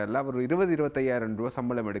 32,000 ரூபாயில் அவர் 25,000 ரூபாய்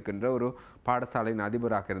சம்பளம் எடுக்கின்ற ஒரு பாடசாலையின்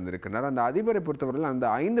அதிபராக இருந்திருக்கிறார். அந்த அதிபரை பொறுத்தவரையில் அந்த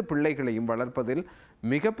 5 பிள்ளைகளையும் வளர்ப்பதில்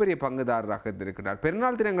மிகப்பெரிய பங்குதாரராக இருந்திருக்கிறார்.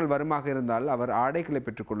 பெருநாள் தினங்கள் வருமாக இருந்தால் அவர் ஆடைகளை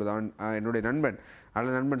பெற்றுக்கொள்வதான். என்னுடைய நல்ல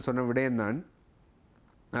நண்பன் சொன்ன விடயம்தான்,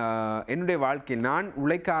 என்னுடைய வாழ்க்கையில் நான்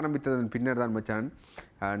உழைக்க ஆரம்பித்ததன் பின்னர் தான் மச்சான்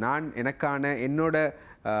நான் எனக்கான என்னோட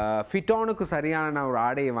ஃபிட்டோனுக்கு சரியான நான் ஒரு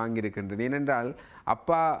ஆடையை வாங்கியிருக்கின்றேன். ஏனென்றால்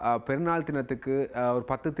அப்பா பெருநாள் தினத்துக்கு ஒரு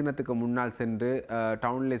 10 தினத்துக்கு முன்னால் சென்று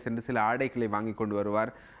டவுனில் சென்று சில ஆடைகளை வாங்கி கொண்டு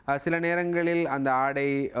வருவார். சில நேரங்களில் அந்த ஆடை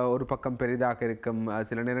ஒரு பக்கம் பெரிதாக இருக்கும்,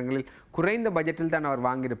 சில நேரங்களில் குறைந்த பட்ஜெட்டில் தான் அவர்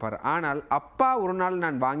வாங்கியிருப்பார். ஆனால் அப்பா ஒரு நாள்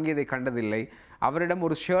நான் வாங்கியதை கண்டதில்லை. அவரிடம்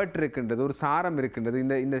ஒரு ஷர்ட் இருக்கின்றது, ஒரு சாரம் இருக்கின்றது.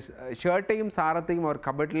 இந்த ஷர்ட்டையும் சாரத்தையும் அவர்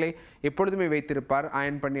கபட்டிலே எப்பொழுதுமே வைத்திருப்பார்.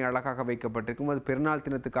 அயன் பண்ணி அழகாக வைக்கப்பட்டிருக்கும். அது பெருநாள்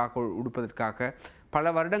தினத்துக்காக உடுப்பதற்காக.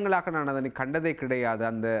 பல வருடங்களாக நான் அதனை கண்டதே கிடையாது.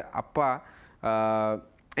 அந்த அப்பா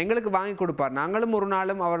எங்களுக்கு வாங்கி கொடுப்பார். நாங்களும் ஒரு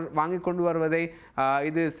நாளும் அவர் வாங்கி கொண்டு வருவதை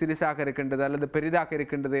இது சிறிசாக இருக்கின்றது அல்லது பெரிதாக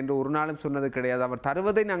இருக்கின்றது என்று ஒரு நாளும் சொன்னது கிடையாது. அவர்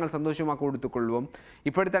தருவதை நாங்கள் சந்தோஷமாக கொடுத்துக்கொள்வோம்.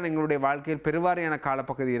 இப்படித்தான் எங்களுடைய வாழ்க்கையில் பெருவாரியான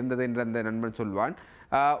காலப்பகுதி இருந்தது என்று அந்த நண்பன் சொல்வான்.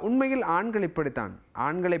 உண்மையில் ஆண்கள் இப்படித்தான்.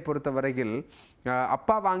 ஆண்களை பொறுத்தவரையில்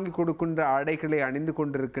அப்பா வாங்கி கொடுக்கின்ற ஆடைகளை அணிந்து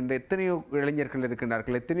கொண்டிருக்கின்ற எத்தனையோ இளைஞர்கள்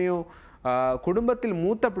இருக்கின்றார்கள். எத்தனையோ குடும்பத்தில்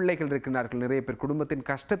மூத்த பிள்ளைகள் இருக்கின்றார்கள். நிறைய பேர் குடும்பத்தின்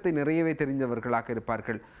கஷ்டத்தை நிறையவே தெரிந்தவர்களாக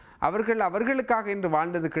இருப்பார்கள். அவர்களுக்காக என்று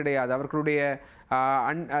வாழ்ந்தது கிடையாது. அவர்களுடைய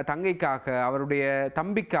தங்கைக்காக, அவருடைய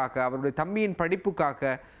தம்பிக்காக, அவருடைய தம்பியின்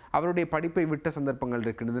படிப்புக்காக அவருடைய படிப்பை விட்ட சந்தர்ப்பங்கள்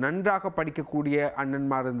இருக்கின்றது. நன்றாக படிக்கக்கூடிய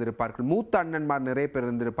அண்ணன்மார் இருந்திருப்பார்கள், மூத்த அண்ணன்மார் நிறைய பேர்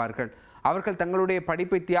இருந்திருப்பார்கள். அவர்கள் தங்களுடைய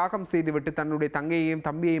படிப்பை தியாகம் செய்துவிட்டு தன்னுடைய தங்கையையும்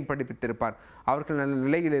தம்பியையும் படிப்பித்திருப்பார். அவர்கள் நல்ல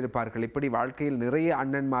நிலையில் இருப்பார்கள். இப்படி வாழ்க்கையில் நிறைய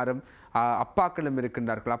அண்ணன்மாரும் அப்பாக்களும்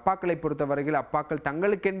இருக்கின்றார்கள். அப்பாக்களை பொறுத்தவரையில் அப்பாக்கள்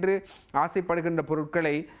தங்களுக்கென்று ஆசைப்படுகின்ற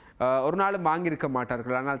பொருட்களை ஒரு நாளும் வாங்கியிருக்க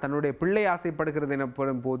மாட்டார்கள். ஆனால் தன்னுடைய பிள்ளை ஆசைப்படுகிறது என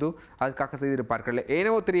போது அதுக்காக செய்திருப்பார்கள்.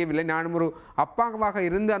 ஏனோ தெரியவில்லை, நானும் ஒரு அப்பாவாக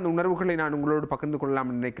இருந்து அந்த உணர்வுகளை நான் உங்களோடு பகிர்ந்து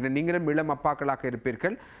கொள்ளலாம் நினைக்கிறேன். நீங்களும் இளம் அப்பாக்களாக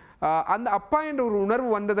இருப்பீர்கள். அந்த அப்பா என்ற ஒரு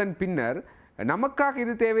உணர்வு வந்ததன் பின்னர் நமக்காக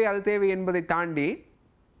இது தேவை அது தேவை என்பதை தாண்டி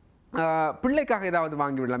பிள்ளைக்காக ஏதாவது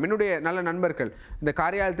வாங்கிவிடலாம். என்னுடைய நல்ல நண்பர்கள், இந்த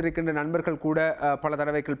காரியாலயத்தில் இருக்கின்ற நண்பர்கள் கூட பல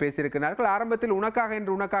தடவைகள் பேசியிருக்கிறார்கள். ஆரம்பத்தில் உனக்காக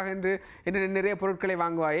என்று நிறைய பொருட்களை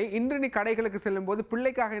வாங்குவாயே, இன்று நீ கடைகளுக்கு செல்லும் போது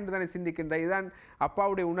பிள்ளைக்காக என்று தானே சிந்திக்கின்ற, இதுதான்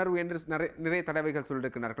அப்பாவுடைய உணர்வு என்று நிறைய தடவைகள்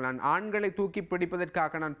சொல்லியிருக்கிறார்கள். நான் ஆண்களை தூக்கி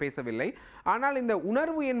பிடிப்பதற்காக நான் பேசவில்லை. ஆனால் இந்த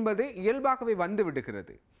உணர்வு என்பது இயல்பாகவே வந்து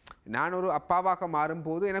விடுகிறது. நான் ஒரு அப்பாவாக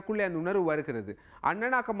மாறும்போது எனக்குள்ளே அந்த உணர்வு வருகிறது.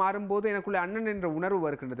 அண்ணனாக மாறும்போது எனக்குள்ளே அண்ணன் என்ற உணர்வு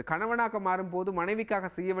வருகின்றது. கணவனாக மாறும்போது மனைவிக்காக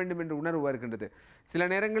செய்ய வேண்டும் என்ற உணர்வு வருகின்றது. சில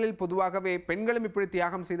நேரங்களில் பொதுவாகவே பெண்களும் இப்படி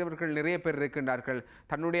தியாகம் செய்தவர்கள் நிறைய பேர் இருக்கின்றார்கள்.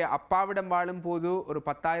 தன்னுடைய அப்பாவிடம் வாழும் போது ஒரு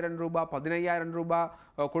 10,000 ரூபாய் 15,000 ரூபாய்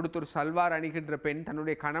கொடுத்து ஒரு சல்வார் அணிகின்ற பெண்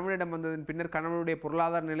தன்னுடைய கணவனிடம் வந்ததன் பின்னர் கணவனுடைய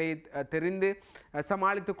பொருளாதார நிலையை தெரிந்து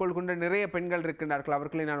சமாளித்துக் கொள்கின்ற நிறைய பெண்கள் இருக்கின்றார்கள்.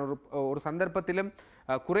 அவர்களை நான் ஒரு சந்தர்ப்பத்திலும்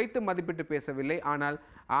குறைத்து மதிப்பிட்டு பேசவில்லை. ஆனால்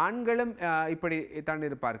ஆண்களும் இப்படி தான்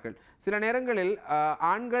இருப்பார்கள். சில நேரங்களில்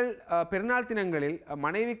ஆண்கள் பெருநாள் தினங்களில்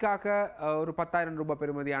மனைவிக்காக ஒரு 10,000 ரூபாய்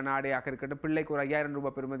பெறுமதியான ஆடையாக இருக்கட்டும், பிள்ளைக்கு ஒரு 5,000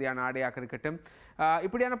 ரூபாய் பெறுமதியான ஆடையாக இருக்கட்டும்,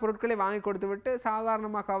 இப்படியான பொருட்களை வாங்கி கொடுத்துவிட்டு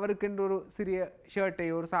சாதாரணமாக அவருக்கென்று ஒரு சிறிய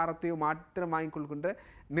ஷர்ட்டையோ ஒரு சாரத்தையோ மாத்திரம் வாங்கி கொடுக்கின்ற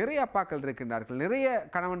நிறைய அப்பாக்கள் இருக்கின்றார்கள், நிறைய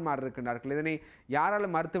கணவன்மார் இருக்கின்றார்கள். இதனை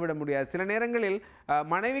யாராலும் மறுத்துவிட முடியாது. சில நேரங்களில்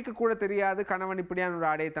மனைவிக்கு கூட தெரியாது கணவன் இப்படியான ஒரு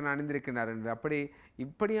ஆடையை தான் அணிந்திருக்கிறார் என்று.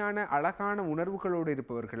 இப்படியான அழகான உணர்வுகளோடு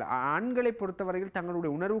இருப்பவர்கள் ஆண்களை பொறுத்தவரையில்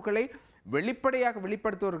தங்களுடைய உணர்வுகளை வெளிப்படையாக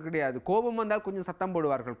வெளிப்படுத்துவர்கள் கிடையாது. கோபம் வந்தால் கொஞ்சம் சத்தம்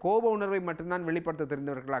போடுவார்கள், கோப உணர்வை மட்டும்தான் வெளிப்படுத்த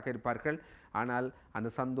தெரிந்தவர்களாக இருப்பார்கள். ஆனால்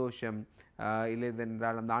அந்த சந்தோஷம்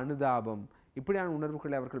இல்லையென்றால் அந்த அனுதாபம் இப்படியான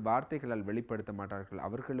உணர்வுகளை அவர்கள் வார்த்தைகளால் வெளிப்படுத்த மாட்டார்கள்.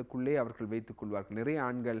 அவர்களுக்குள்ளே அவர்கள் வைத்துக் கொள்வார்கள். நிறைய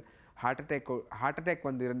ஆண்கள் ஹார்ட் அட்டாக்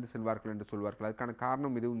வந்து இறந்து செல்வார்கள் என்று சொல்வார்கள். அதுக்கான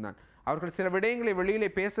காரணம் இதுவும் தான். அவர்கள் சில விடயங்களை வெளியிலே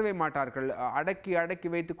பேசவே மாட்டார்கள். அடக்கி அடக்கி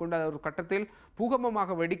வைத்துக்கொண்டு அது ஒரு கட்டத்தில்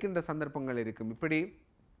பூகம்பமாக வெடிக்கின்ற சந்தர்ப்பங்கள் இருக்கும். இப்படி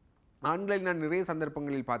ஆண்களை நான் நிறைய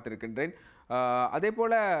சந்தர்ப்பங்களில் பார்த்திருக்கின்றேன். அதே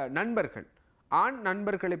போல நண்பர்கள், ஆண்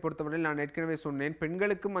நண்பர்களை பொறுத்தவரையில் நான் ஏற்கனவே சொன்னேன்,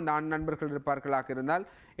 பெண்களுக்கும் அந்த ஆண் நண்பர்கள் இருப்பார்களாக இருந்தால்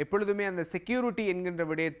எப்பொழுதுமே அந்த செக்யூரிட்டி என்கின்ற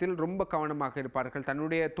விடயத்தில் ரொம்ப கவனமாக இருப்பார்கள்.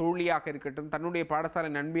 தன்னுடைய தோழியாக இருக்கட்டும், தன்னுடைய பாடசாலை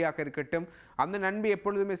நண்பியாக இருக்கட்டும், அந்த நண்பி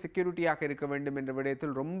எப்பொழுதுமே செக்யூரிட்டியாக இருக்க வேண்டும் என்ற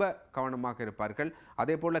விடயத்தில் ரொம்ப கவனமாக இருப்பார்கள்.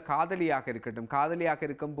 அதே போல காதலியாக இருக்கட்டும், காதலியாக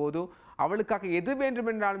இருக்கும் போது அவளுக்காக எது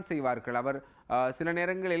வேண்டுமென்றாலும் செய்வார்கள். அவர் சில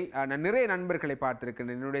நேரங்களில் நான் நிறைய நண்பர்களை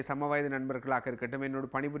பார்த்திருக்கின்றேன். என்னுடைய சமவயது நண்பர்களாக இருக்கட்டும், என்னோடு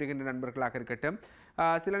பணிபுரிகின்ற நண்பர்களாக இருக்கட்டும்,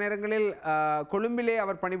 சில நேரங்களில் கொழும்பிலே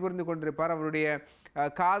அவர் பணிபுரிந்து கொண்டிருப்பார். அவருடைய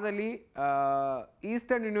காதலி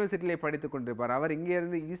ஈஸ்டர்ன் யூனிவர்சிட்டியிலே படித்துக் கொண்டிருப்பார். அவர் இங்கே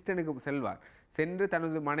இருந்து ஈஸ்டர்னுக்கு செல்வார். சென்று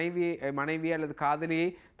தனது மனைவி அல்லது காதலியை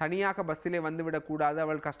தனியாக பஸ்ஸிலே வந்துவிடக்கூடாது,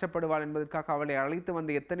 அவள் கஷ்டப்படுவாள் என்பதற்காக அவளை அழைத்து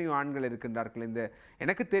வந்த எத்தனையோ ஆண்கள் இருக்கின்றார்கள்.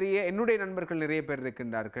 எனக்கு தெரிய என்னுடைய நண்பர்கள் நிறைய பேர்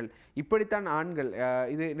இருக்கின்றார்கள். இப்படித்தான் ஆண்கள்.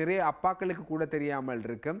 இது நிறைய அப்பாக்களுக்கு கூட தெரியாமல்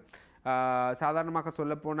இருக்கும். சாதாரணமாக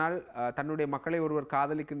சொல்லப்போனால் தன்னுடைய மக்களை ஒருவர்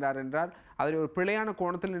காதலிக்கின்றார் என்றால் அதில் ஒரு பிழையான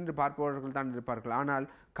கோணத்தில் நின்று பார்ப்பவர்கள் தான் இருப்பார்கள். ஆனால்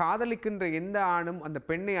காதலிக்கின்ற எந்த ஆணும் அந்த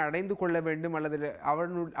பெண்ணை அடைந்து கொள்ள வேண்டும் அல்லது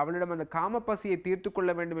அவளிடம் அந்த காமப்பசியை தீர்த்து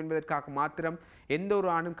கொள்ள வேண்டும் என்பதற்காக மாத்திரம் எந்த ஒரு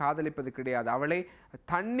ஆணும் காதலிப்பது கிடையாது. அவளை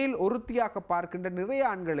தன்னில் ஒருத்தியாக பார்க்கின்ற நிறைய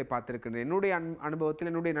ஆண்களை பார்த்திருக்கின்றேன். என்னுடைய அனுபவத்தில்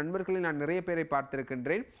என்னுடைய நண்பர்களில் நான் நிறைய பேரை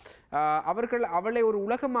பார்த்திருக்கின்றேன். அவர்கள் அவளை ஒரு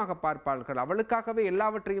உலகமாக பார்ப்பார்கள், அவளுக்காகவே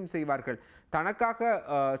எல்லாவற்றையும் செய்வார்கள். தனக்காக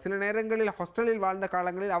சில நேரங்களில் ஹாஸ்டலில் வாழ்ந்த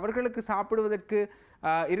காலங்களில் அவர்களுக்கு சாப்பிடுவதற்கு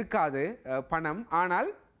இருக்காது பணம், ஆனால்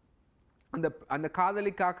அந்த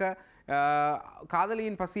காதலிக்காக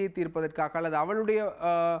காதலியின் பசியை தீர்ப்பதற்காக அல்லது அவளுடைய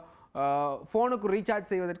ஃபோனுக்கு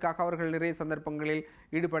ரீசார்ஜ் செய்வதற்காக அவர்கள் நிறைய சந்தர்ப்பங்களில்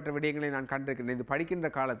ஈடுபட்ட விடயங்களை நான் கண்டிருக்கின்றேன். இது படிக்கின்ற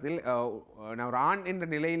காலத்தில் நான் ஒரு ஆண் என்ற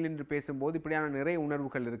நிலையில் நின்று பேசும்போது இப்படியான நிறைய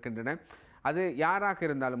உணர்வுகள் இருக்கின்றன. அது யாராக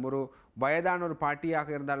இருந்தாலும், ஒரு வயதான ஒரு பாட்டியாக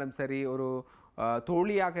இருந்தாலும் சரி, ஒரு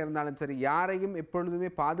தோழியாக இருந்தாலும் சரி, யாரையும் எப்பொழுதுமே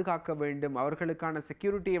பாதுகாக்க வேண்டும், அவர்களுக்கான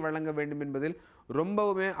செக்யூரிட்டியை வழங்க வேண்டும் என்பதில்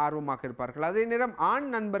ரொம்பவுமே ஆர்வமாக இருப்பார்கள். அதே நேரம் ஆண்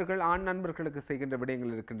நண்பர்களுக்கு செய்கின்ற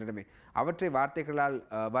விடயங்கள் இருக்கின்றனவே, அவற்றை வார்த்தைகளால்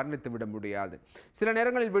வர்ணித்து விட முடியாது. சில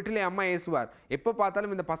நேரங்களில் வீட்டிலே அம்மா ஏசுவார், எப்போ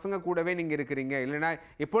பார்த்தாலும் இந்த பசங்க கூடவே நீங்கள் இருக்கிறீங்க, இல்லைனா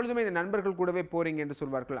எப்பொழுதுமே இந்த நண்பர்கள் கூடவே போறீங்க என்று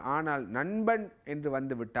சொல்வார்கள். ஆனால் நண்பன் என்று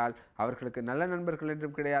வந்து விட்டால் அவர்களுக்கு நல்ல நண்பர்கள்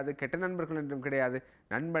என்றும் கிடையாது, கெட்ட நண்பர்கள் என்றும் கிடையாது.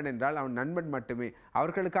 நண்பன் என்றால் அவன் நண்பன் மட்டுமே.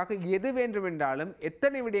 அவர்களுக்காக எது வேண்டுமென்றாலும்,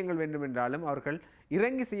 எத்தனை விடயங்கள் வேண்டுமென்றாலும் அவர்கள்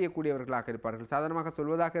இறங்கி செய்யக்கூடியவர்களாக இருப்பார்கள். சாதாரணமாக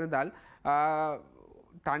சொல்வதாக இருந்தால்,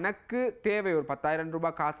 தனக்கு தேவை ஒரு 10,000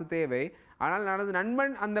 ரூபாய் காசு தேவை, ஆனால் எனது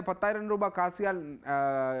நண்பன் அந்த 10,000 ரூபாய் காசியால்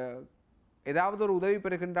ஏதாவது ஒரு உதவி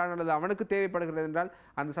பெறுகின்றான் அல்லது அவனுக்கு தேவைப்படுகிறது என்றால்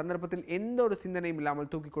அந்த சந்தர்ப்பத்தில் எந்த ஒரு சிந்தனையும் இல்லாமல்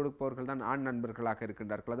தூக்கி கொடுப்பவர்கள் தான் ஆண் நண்பர்களாக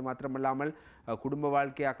இருக்கின்றார்கள். அது மாத்திரமல்லாமல் குடும்ப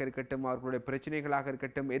வாழ்க்கையாக இருக்கட்டும், அவர்களுடைய பிரச்சனைகளாக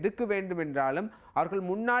இருக்கட்டும், எதுக்கு வேண்டும் என்றாலும் அவர்கள்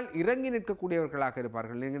முன்னால் இறங்கி நிற்கக்கூடியவர்களாக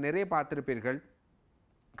இருப்பார்கள். நீங்கள் நிறைய பார்த்திருப்பீர்கள்,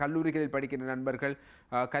 கல்லூரிகளில் படிக்கின்ற நண்பர்கள்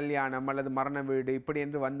கல்யாணம் அல்லது மரண வீடு இப்படி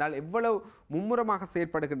என்று வந்தால் எவ்வளவு மும்முரமாக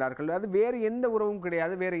செயற்படுகின்றார்கள். அது வேறு எந்த உறவும்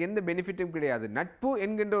கிடையாது, வேறு எந்த பெனிஃபிட்டும் கிடையாது. நட்பு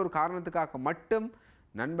என்கின்ற ஒரு காரணத்துக்காக மட்டும்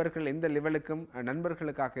நண்பர்கள் எந்த லெவலுக்கும்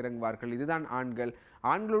நண்பர்களுக்காக இறங்குவார்கள். இதுதான்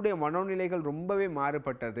ஆண்களுடைய மனோநிலைகள் ரொம்பவே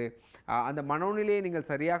மாறுபட்டது. அந்த மனோநிலையை நீங்கள்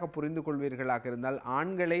சரியாக புரிந்து கொள்வீர்களாக இருந்தால்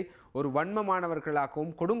ஆண்களை ஒரு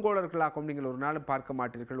வன்மமானவர்களாகவும் கொடுங்கோளர்களாகவும் நீங்கள் ஒரு நாளும் பார்க்க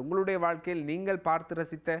மாட்டீர்கள். உங்களுடைய வாழ்க்கையில் நீங்கள் பார்த்து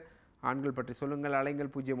ரசித்த ஆண்கள் பற்றி சொல்லுங்கள்.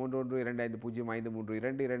 அலைங்கள்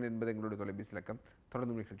 0112250532 என்பது எங்களுடைய தொலைபேசி இலக்கம்.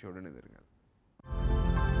 தொடர்ந்து நிகழ்ச்சியோடு இணைந்திருங்கள்.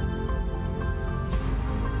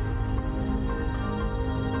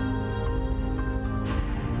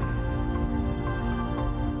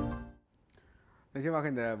 நிச்சயமாக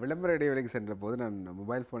இந்த விளம்பர இடைவெளிக்கு சென்ற போது நான்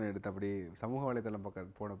மொபைல் ஃபோனை எடுத்து அப்படி சமூக வலைதளம் பக்கம்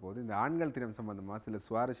போன போது இந்த ஆண்கள் தினம் சம்பந்தமாக சில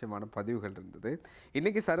சுவாரஸ்யமான பதிவுகள் இருந்தது.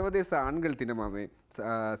 இன்றைக்கி சர்வதேச ஆண்கள் தினமாமே.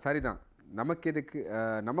 சரிதான், நமக்கு எதுக்கு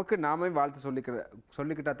நமக்கு நாமே வாழ்த்து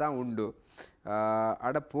சொல்லிக்கிட்டா தான் உண்டு.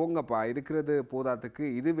 அட போங்கப்பா இருக்கிறது போதாத்துக்கு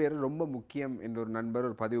இது வேறு ரொம்ப முக்கியம் என்று ஒரு நண்பர்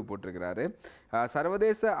ஒரு பதிவு போட்டிருக்கிறாரு.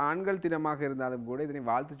 சர்வதேச ஆண்கள் தினமாக இருந்தாலும் கூட இதனை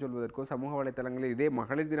வாழ்த்து சொல்வதற்கோ சமூக வலைத்தளங்களில் இதே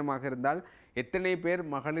மகளிர் தினமாக இருந்தால் எத்தனை பேர்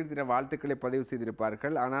மகளிர் தின வாழ்த்துக்களை பதிவு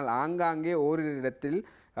செய்திருப்பார்கள். ஆனால் ஆங்காங்கே ஓரிரு இடத்தில்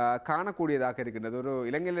காணக்கூடியதாக இருக்கின்றது. ஒரு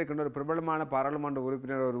இலங்கையில் இருக்கின்ற ஒரு பிரபலமான பாராளுமன்ற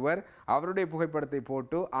உறுப்பினர் ஒருவர் அவருடைய புகைப்படத்தை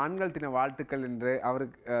போட்டு ஆண்கள் தின வாழ்த்துக்கள் என்று அவர்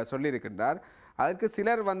சொல்லியிருக்கின்றார். அதற்கு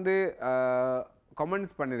சிலர் வந்து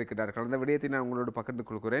கமெண்ட்ஸ் பண்ணியிருக்கிறார்கள். அந்த விடயத்தை நான் உங்களோடு பகிர்ந்து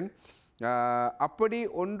கொள்கிறேன். அப்படி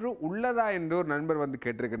ஒன்று உள்ளதா என்று ஒரு நண்பர் வந்து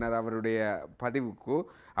கேட்டிருக்கிறார் அவருடைய பதிவுக்கு.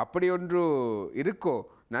 அப்படி ஒன்று இருக்கோ,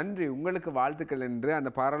 நன்றி உங்களுக்கு வாழ்த்துக்கள் என்று அந்த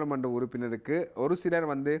பாராளுமன்ற உறுப்பினருக்கு ஒரு சிலர்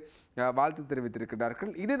வந்து வாழ்த்து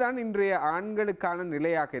தெரிவித்திருக்கிறார்கள். இதுதான் இன்றைய ஆண்களுக்கான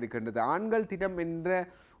நிலையாக இருக்கின்றது. ஆண்கள் தினம் என்ற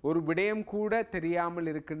ஒரு விடயம் கூட தெரியாமல்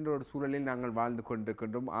இருக்கின்ற ஒரு சூழலில் நாங்கள் வாழ்ந்து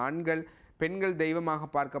கொண்டிருக்கின்றோம். ஆண்கள் பெண்கள் தெய்வமாக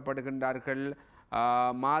பார்க்கப்படுகின்றார்கள்,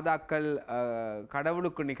 மாதாக்கள்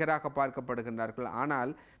கடவுளுக்கு நிகராக பார்க்கப்படுகின்றார்கள்.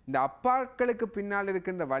 ஆனால் இந்த அப்பாக்களுக்கு பின்னால்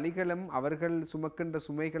இருக்கின்ற வழிகளும் அவர்கள் சுமக்கின்ற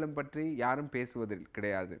சுமைகளும் பற்றி யாரும் பேசுவதில்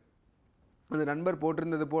கிடையாது. அந்த நண்பர்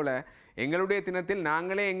போட்டிருந்தது போல எங்களுடைய தினத்தில்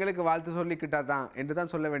நாங்களே எங்களுக்கு வாழ்த்து சொல்லிக்கிட்டா தான் என்று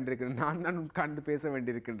தான் சொல்ல வேண்டியிருக்கிறது. நான் தான் உட்கார்ந்து பேச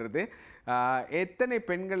வேண்டியிருக்கின்றது. எத்தனை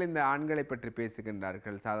பெண்கள் இந்த ஆண்களை பற்றி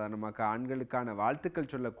பேசுகின்றார்கள். சாதாரணமாக ஆண்களுக்கான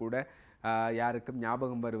வாழ்த்துக்கள் சொல்லக்கூட யாருக்கும்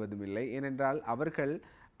ஞாபகம் வருவதும் இல்லை. ஏனென்றால் அவர்கள்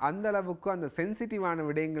அந்த அளவுக்கு அந்த சென்சிட்டிவான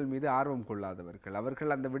விடயங்கள் மீது ஆர்வம் கொள்ளாதவர்கள்.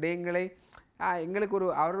 அவர்கள் அந்த விடயங்களை எங்களுக்கு ஒரு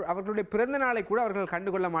அவர்களுடைய பிறந்த நாளை கூட அவர்கள்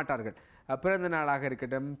கண்டுகொள்ள மாட்டார்கள். பிறந்த நாளாக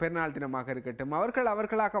இருக்கட்டும், பெருநாள் தினமாக இருக்கட்டும்,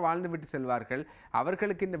 அவர்களாக வாழ்ந்துவிட்டு செல்வார்கள்.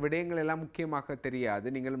 அவர்களுக்கு இந்த விடயங்கள் எல்லாம் முக்கியமாக தெரியாது.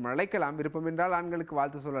 நீங்கள் அழைக்கலாம், விருப்பம் என்றால் ஆண்களுக்கு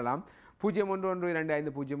வாழ்த்து சொல்லலாம்.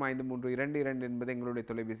 0112250532 என்பது எங்களுடைய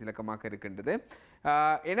தொலைபேசி இலக்கமாக இருக்கின்றது.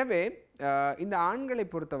 எனவே இந்த ஆண்களை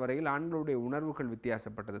பொறுத்தவரையில் ஆண்களுடைய உணர்வுகள்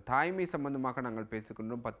வித்தியாசப்பட்டது. தாய்மை சம்பந்தமாக நாங்கள்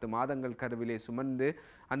பேசுகின்றோம். 10 மாதங்கள் கருவிலே சுமந்து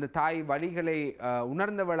அந்த தாய் வழிகளை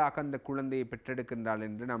உணர்ந்தவளாக அந்த குழந்தையை பெற்றெடுக்கின்றாள்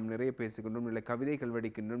என்று நாம் நிறைய பேசுகின்றோம். நிறைய கவிதைகள்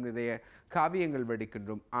வடிக்கின்றோம், நிறைய காவியங்கள்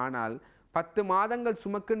வடிக்கின்றோம். ஆனால் 10 மாதங்கள்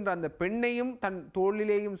சுமக்கின்ற அந்த பெண்ணையும் தன்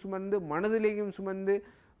தோளிலேயும் சுமந்து, மனதிலேயும் சுமந்து,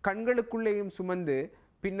 கண்களுக்குள்ளேயும் சுமந்து,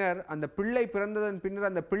 பின்னர் அந்த பிள்ளை பிறந்ததன் பின்னர்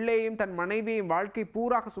அந்த பிள்ளையையும் தன் மனைவியையும் வாழ்க்கை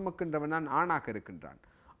பூராக சுமக்கின்றவன் தான் ஆணாக இருக்கின்றான்.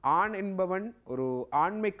 ஆண் என்பவன் ஒரு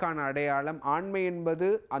ஆண்மைக்கான அடையாளம். ஆண்மை என்பது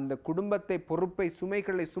அந்த குடும்பத்தை, பொறுப்பை,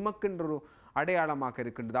 சுமைகளை சுமக்கின்ற ஒரு அடையாளமாக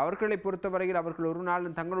இருக்கின்றது. அவர்களை பொறுத்தவரையில் அவர்கள் ஒரு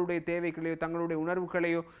நாளும் தங்களுடைய தேவைகளையோ தங்களுடைய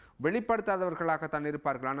உணர்வுகளையோ வெளிப்படுத்தாதவர்களாகத்தான்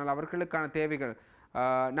இருப்பார்கள். ஆனால் அவர்களுக்கான தேவைகள்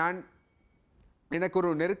எனக்கு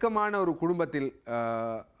ஒரு நெருக்கமான ஒரு குடும்பத்தில்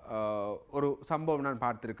ஒரு சம்பவம் நான்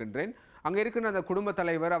பார்த்திருக்கின்றேன். அங்கே இருக்கின்ற அந்த குடும்ப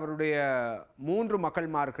தலைவர் அவருடைய 3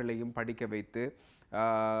 மகள்மார்களையும் படிக்க வைத்து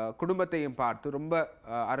குடும்பத்தையும் பார்த்து ரொம்ப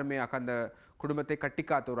அருமையாக அந்த குடும்பத்தை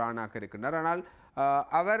கட்டிக்காத்த ஒரு ஆணாக இருக்கின்றார். ஆனால்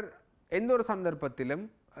அவர் எந்த ஒரு சந்தர்ப்பத்திலும்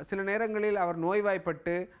சில நேரங்களில் அவர்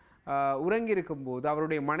நோய்வாய்ப்பட்டு உறங்கி இருக்கும்போது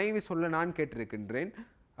அவருடைய மனைவி சொல்ல நான் கேட்டிருக்கின்றேன்,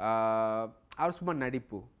 அவர் சும்மா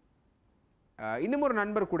நடிப்பு. இன்னும் ஒரு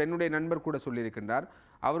நண்பர் கூட, என்னுடைய நண்பர் கூட சொல்லியிருக்கின்றார்,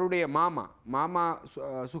 அவருடைய மாமா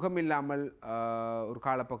சுகமில்லாமல் ஒரு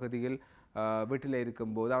காலப்பகுதியில் வீட்டில்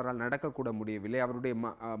இருக்கும்போது அவரால் நடக்கக்கூட முடியவில்லை. அவருடைய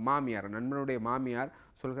மாமியார், நண்பனுடைய மாமியார்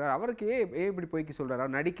சொல்கிறார், அவருக்கு இப்படி போய்க்கு சொல்கிறார்,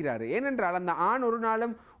 அவர் நடிக்கிறாரு. ஏனென்றால் அந்த ஆண் ஒரு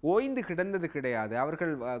நாளும் ஓய்ந்து கிடந்தது கிடையாது.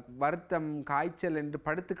 அவர்கள் வருத்தம், காய்ச்சல் என்று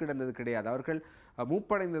படுத்து கிடந்தது கிடையாது. அவர்கள்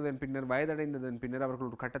மூப்படைந்ததன் பின்னர், வயதடைந்ததன் பின்னர் அவர்கள்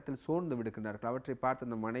ஒரு கட்டத்தில் சோர்ந்து விடுக்கின்றார்கள். அவற்றை பார்த்து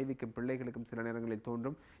அந்த மனைவிக்கும் பிள்ளைகளுக்கும் சில நேரங்களில்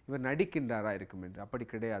தோன்றும், இவர் நடிக்கின்றாரா இருக்கும் என்று. அப்படி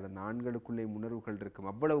கிடையாது. அந்த ஆண்களுக்குள்ளே உணர்வுகள் இருக்கும்.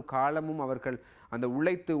 அவ்வளவு காலமும் அவர்கள் அந்த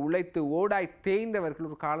உழைத்து ஓடாய் தேய்ந்தவர்கள்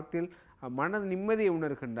ஒரு காலத்தில் மன நிம்மதியை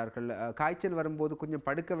உணர்கின்றார்கள். காய்ச்சல் வரும்போது கொஞ்சம்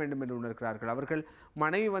படுக்க வேண்டும் என்று உணர்கிறார்கள். அவர்கள்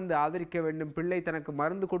மனைவி வந்து ஆதரிக்க வேண்டும், பிள்ளை தனக்கு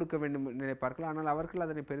மருந்து கொடுக்க வேண்டும் நினைப்பார்கள். ஆனால் அவர்கள்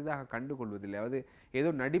அதனை பெரிதாக கண்டுகொள்வதில்லை. அது ஏதோ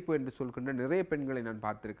நடிப்பு என்று சொல்கின்ற நிறைய பெண்களை நான்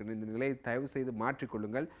பார்த்திருக்கிறேன். இந்த நிலையை தயவு செய்து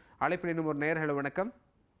மாற்றிக்கொள்ளுங்கள். அழைப்பில் இன்னும் ஒரு நேர். ஹலோ வணக்கம்.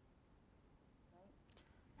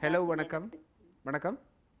 ஹலோ வணக்கம். வணக்கம்,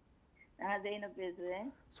 பேசுவேன்.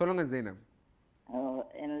 சொல்லுங்க ஜெய்னப்.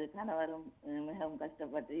 எனது கணவரும் மிகவும்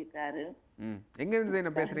கஷ்டப்பட்டு இருக்காரு. எங்க இருந்து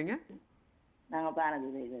ஜெய்னப் பேசுறீங்க? நாங்க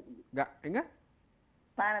பானதுரையில இருந்து. எங்க?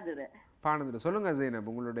 பானதுரை. சொல்லுங்க ஜெய்னப்,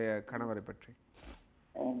 உங்களுடைய கணவரை பற்றி.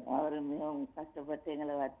 அவர் மிகவும் கஷ்டப்பட்டு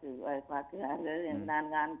எங்களை பார்க்கிறார்கள்.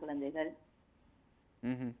 4 ஆண் குழந்தைகள்.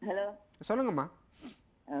 ஹலோ, சொல்லுங்கம்மா.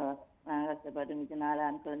 நாங்க கஷ்டப்பட்டு மிக்க 4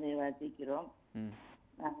 ஆண் குழந்தையை வளர்த்திக்கிறோம்.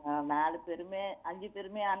 5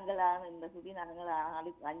 பேருமே ஆண்களான இந்த சுதி நாங்கள்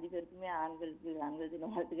 5 பேருக்குமே ஆண்களுக்கு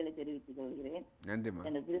வாழ்த்துக்களை தெரிவித்துக் கொள்கிறேன்.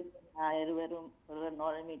 ஒருவர்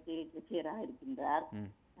நோலமீட்டு டீச்சராக இருக்கின்றார்,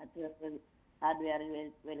 மற்றவர்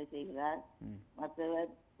ஹார்ட்வேரில் வேலை செய்கிறார், மற்றவர்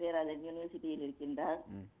பேராதர் யூனிவர்சிட்டியில் இருக்கின்றார்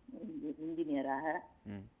இன்ஜினியராக,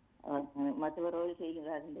 மற்றவர் ரோல்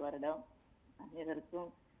செய்கிறார் இந்த வருடம். அனைவருக்கும்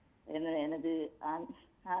எனது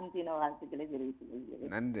ஆண் தின வாழ்த்துக்களை தெரிவித்துக்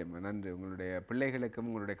கொள்கிறேன். நன்றிம்மா, நன்றி. உங்களுடைய பிள்ளைகளுக்கும்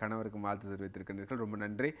உங்களுடைய கணவருக்கும் வாழ்த்து தெரிவித்திருக்கின்றீர்கள். ரொம்ப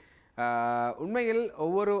நன்றி. உண்மையில்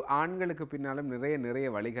ஒவ்வொரு ஆண்களுக்கு பின்னாலும் நிறைய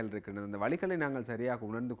வழிகள் இருக்கின்றன. அந்த வழிகளை நாங்கள் சரியாக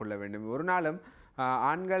உணர்ந்து கொள்ள வேண்டும். ஒரு நாளும்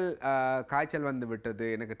ஆண்கள் காய்ச்சல் வந்து விட்டது,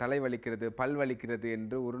 எனக்கு தலை வலிக்கிறது, பல் வலிக்கிறது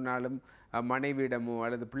என்று ஒரு நாளும் மனைவியிடமோ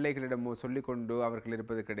அல்லது பிள்ளைகளிடமோ சொல்லிக்கொண்டு அவர்கள்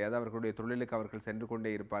இருப்பது கிடையாது. அவர்களுடைய தொழிலுக்கு அவர்கள் சென்று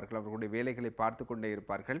கொண்டே இருப்பார்கள், அவர்களுடைய வேலைகளை பார்த்து கொண்டே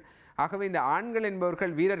இருப்பார்கள். ஆகவே இந்த ஆண்கள்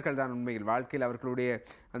என்பவர்கள் வீரர்கள் தான். உண்மையில் வாழ்க்கையில் அவர்களுடைய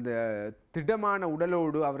அந்த திடமான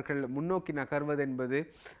உடலோடு அவர்கள் முன்னோக்கி நகர்வது என்பது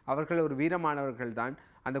அவர்கள் ஒரு வீரமானவர்கள் தான்.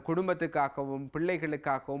 அந்த குடும்பத்துக்காகவும்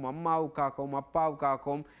பிள்ளைகளுக்காகவும் அம்மாவுக்காகவும்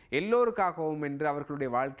அப்பாவுக்காகவும் எல்லோருக்காகவும் என்று அவர்களுடைய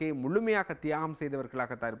வாழ்க்கையை முழுமையாக தியாகம்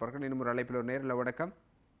செய்தவர்களாகத்தான் இருப்பார்கள். இன்னும் ஒரு அழைப்பில் ஒரு நேரில் வணக்கம்.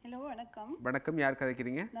 ஹலோ வணக்கம். வணக்கம், யார்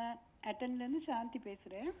கதைக்கிறீங்க? நான் அட்டன்லேருந்து சாந்தி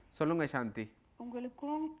பேசுகிறேன். சொல்லுங்க சாந்தி.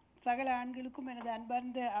 உங்களுக்கும் சகல ஆண்களுக்கும் எனது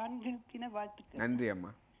அன்பார்ந்த ஆண்களுக்கின வாழ்த்துக்கள். நன்றி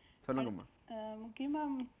அம்மா, சொல்லுங்கம்மா.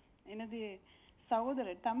 முக்கியமாக எனது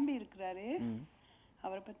சகோதரர் தம்பி இருக்கிறாரு,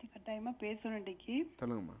 அவரை பற்றி கட்டாயமாக பேசணும் இன்றைக்கு.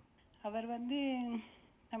 சொல்லுங்கம்மா. அவர்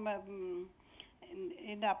நம்ம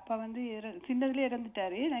என் அப்பா சின்னதுலேயே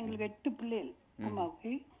இறந்துட்டாரு. எங்களுக்கு 8 பிள்ளைகள்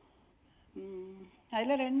அம்மாவுக்கு.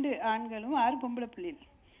 அதில் 2 ஆண்களும் 6 பொம்பளை பிள்ளைகள்.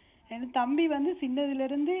 என் தம்பி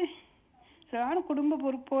சின்னதுலேருந்து சரியான குடும்ப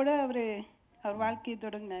பொறுப்போடு அவர் வாழ்க்கையை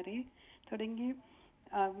தொடங்கி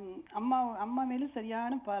அம்மா மேலும்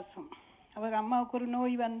சரியான பாசம். அவர் அம்மாவுக்கு ஒரு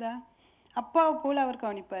நோய் வந்தா அப்பாவை போல அவர்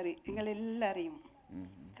கவனிப்பார். எங்கள் எல்லாரையும்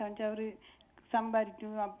கவனிச்சு அவர்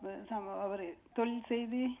சம்பாதிக்கும். அவர் தொழில்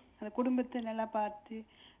செய்து அந்த குடும்பத்தை நல்லா பார்த்து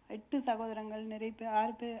 8 சகோதரங்கள், நிறைய பேர்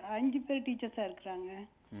 6 பேர் 5 பேர் டீச்சர்ஸா இருக்கிறாங்க.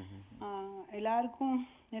 எல்லாருக்கும்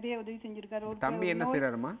நிறைய உதவி செஞ்சிருக்காரு. தம்பி என்ன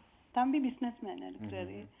செய்யறாருமா? தம்பி பிசினஸ் மேன்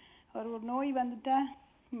இருக்கிறாரு. அவர் ஒரு நோய் வந்துட்டா,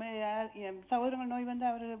 சகோதரங்கள் நோய் வந்து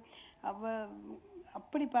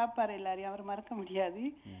அப்படி பார்ப்பாரு எல்லாரையும், அவர் மறக்க முடியாது.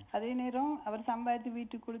 அதே நேரம் அவர் சம்பாதித்து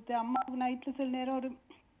வீட்டுக்கு கொடுத்து அம்மாவுக்கு நைட்ல சில நேரம் ஒரு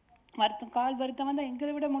கால் வருத்தம் வந்தா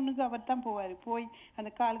எங்களை விட முன்னுக்கு அவர் தான் போவார். போய் அந்த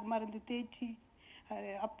காலுக்கு மருந்து தேய்ச்சி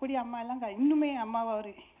அப்படி அம்மா எல்லாம் இன்னுமே அம்மாவை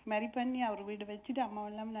அவர் மேரி பண்ணி அவர் வீடு வச்சுட்டு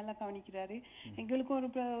அம்மாவெல்லாம் நல்லா கவனிக்கிறாரு. எங்களுக்கும் ஒரு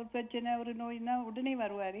பிரச்சனை ஒரு நோய்னா உடனே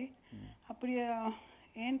வருவார். அப்படி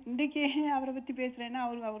இன்றைக்கு அவரை பற்றி பேசுகிறேன்னா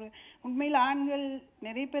அவர் உண்மையில் ஆண்கள்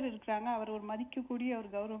நிறைய பேர் இருக்கிறாங்க. அவர் ஒரு மதிக்கக்கூடிய ஒரு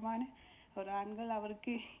கௌரவமான ஒரு ஆண்கள்.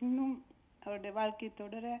 அவருக்கு இன்னும் அவருடைய வாழ்க்கையை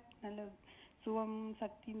தொடர நல்ல சுகம்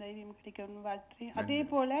சக்தி தைரியம் கிடைக்கணும்னு வாழ்த்துறேன். அதே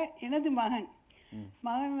போல எனது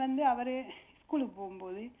மகன் அவரு ஸ்கூலுக்கு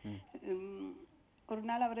போகும்போது ஒரு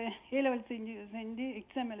நாள் அவர் A-level செஞ்சு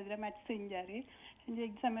எக்ஸாம் எழுதுற மேட்ச் செஞ்சு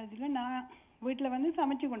எக்ஸாம் எழுதில நான் வீட்டில்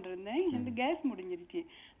சமைச்சு கொண்டு இருந்தேன். எனக்கு கேஸ் முடிஞ்சிருச்சு.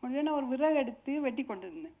 முடிஞ்சோன்னா ஒரு விறகு எடுத்து வெட்டி கொண்டு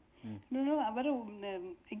இருந்தேன். அவர்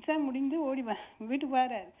எக்ஸாம் முடிந்து ஓடி வீட்டுக்கு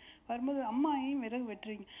வராரு. வரும்போது அம்மா ஏன் விறகு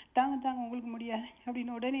வெட்டுறீங்க? தாங்க உங்களுக்கு முடியாது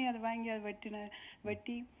அப்படின்னு உடனே அதை வாங்கி அதை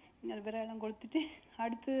வெட்டி அது விறகெல்லாம் கொடுத்துட்டு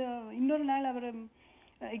அடுத்து இன்னொரு நாள் அவர்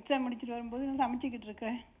எக்ஸாம் முடிச்சுட்டு வரும்போது நான் சமைச்சிக்கிட்டு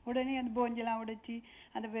இருக்கேன். உடனே அந்த போஞ்செல்லாம் உடைச்சி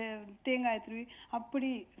அந்த தேங்காய் துருவி அப்படி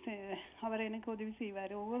அவர் எனக்கு உதவி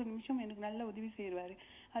செய்வார். ஒவ்வொரு நிமிஷம் எனக்கு நல்ல உதவி செய்வார்.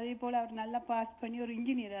 அதே போல் அவர் நல்லா பாஸ் பண்ணி ஒரு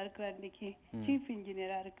இன்ஜினியராக இருக்கிறார். இன்னைக்கு சீஃப்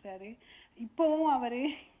இன்ஜினியராக இருக்கிறாரு. இப்போவும் அவர்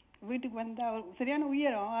வீட்டுக்கு வந்தா அவர் சரியான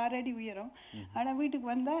உயரம் 6 அடி உயரம். ஆனால் வீட்டுக்கு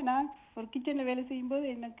வந்தா நான் ஒரு கிச்சனில் வேலை செய்யும்போது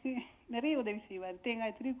எனக்கு நிறைய உதவி செய்வார்.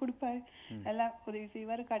 தேங்காய் துருவி கொடுப்பாரு, எல்லாம் உதவி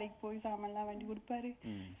செய்வார். கடைக்கு போய் சாமான்லாம் வாங்கி கொடுப்பாரு.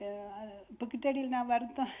 இப்போ கிட்டடியில் நான்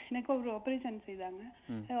வருத்தம் எனக்கு ஒரு ஆப்ரேஷன் செய்தாங்க.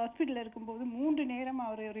 ஹாஸ்பிட்டலில் இருக்கும்போது 3 நேரம்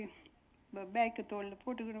அவர் ஒரு பேக்கு தோளில்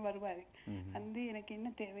போட்டுக்கிட்டு வருவார். எனக்கு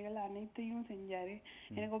என்ன தேவைகள் அனைத்தையும் செஞ்சார்.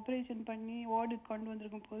 எனக்கு ஆப்ரேஷன் பண்ணி ஓடு கொண்டு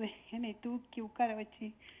வந்திருக்கும் போது என்னை தூக்கி உட்கார வச்சு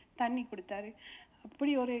தண்ணி கொடுத்தாரு.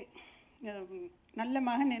 அப்படி ஒரு நல்ல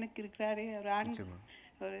மகன் எனக்கு இருக்கிறாரு. ஒரு ஆண்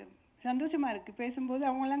ஒரு சந்தோஷமா இருக்கு. பேசும்போது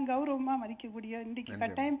அவங்கெல்லாம் கௌரவமா மதிக்கக்கூடிய இன்றைக்கு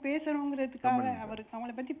கட்டாயம் பேசணுங்கிறதுக்காக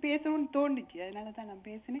அவங்கள பத்தி பேசணும்னு தோணுச்சு. அதனாலதான் நான்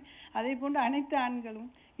பேசினேன். அதே போன்று அனைத்து ஆண்களும்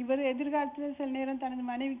இவர் எதிர்காலத்துல சில நேரம் தனது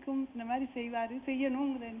மனைவிக்கும் இந்த மாதிரி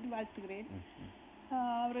செய்யணுங்கிறத வாழ்த்துக்கிறேன்.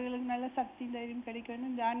 அவர்களுக்கு நல்ல சக்தி தைரியம்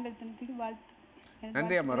கிடைக்கணும். இந்த ஆண்கள் தினத்துக்கு வாழ்த்து.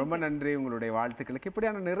 நன்றி அம்மா, ரொம்ப நன்றி உங்களுடைய வாழ்த்துக்களுக்கு.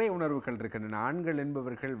 இப்படியான நிறைய உணர்வுகள் இருக்கின்றன. ஆண்கள்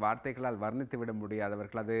என்பவர்கள் வார்த்தைகளால் வர்ணித்து விட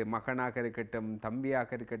முடியாதவர்கள். அது மகனாக இருக்கட்டும்,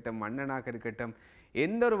 தம்பியாக இருக்கட்டும், அண்ணனாக இருக்கட்டும்,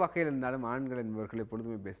 எந்த ஒரு வகையில் இருந்தாலும் ஆண்கள் என்பவர்கள்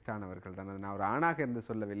எப்பொழுதுமே பெஸ்ட்டானவர்கள் தான். நான் ஒரு ஆணாக இருந்து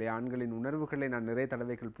சொல்லவில்லை. ஆண்களின் உணர்வுகளை நான் நிறைய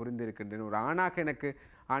தடவைகள் புரிந்திருக்கின்றேன். ஒரு ஆணாக எனக்கு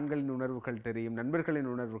ஆண்களின் உணர்வுகள் தெரியும், நண்பர்களின்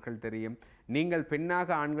உணர்வுகள் தெரியும். நீங்கள் பெண்ணாக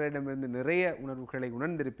ஆண்களிடமிருந்து நிறைய உணர்வுகளை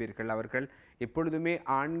உணர்ந்திருப்பீர்கள். அவர்கள் எப்பொழுதுமே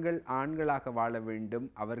ஆண்களாக வாழ வேண்டும்.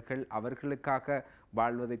 அவர்களுக்காக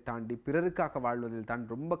வாழ்வதை தாண்டி பிறருக்காக வாழ்வதில் தான்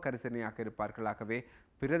ரொம்ப கரிசனையாக இருப்பார்கள். ஆகவே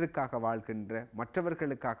பிறருக்காக வாழ்கின்ற,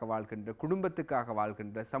 மற்றவர்களுக்காக வாழ்கின்ற, குடும்பத்துக்காக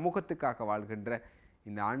வாழ்கின்ற, சமூகத்துக்காக வாழ்கின்ற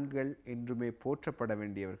இந்த ஆண்கள் என்றுமே போற்றப்பட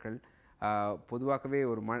வேண்டியவர்கள். பொதுவாகவே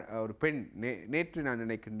ஒரு பெண் நேற்று நான்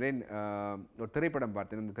நினைக்கின்றேன் ஒரு திரைப்படம்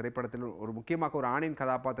பார்த்தேன். அந்த திரைப்படத்தில் ஒரு முக்கியமாக ஒரு ஆணின்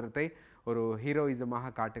கதாபாத்திரத்தை ஒரு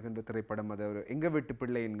ஹீரோயிசமாக காட்டுகின்ற திரைப்படம். அது ஒரு எங்க வீட்டு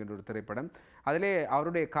பிள்ளை என்கின்ற ஒரு திரைப்படம். அதிலே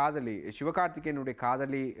அவருடைய காதலி சிவகார்த்திகேயனுடைய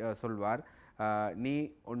காதலி சொல்வார், நீ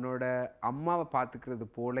உன்னோட அம்மாவை பார்த்துக்கிறது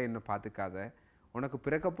போல என்னை பார்த்துக்காத, உனக்கு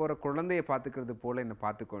பிறக்க போகிற குழந்தையை பார்த்துக்கிறது போல என்னை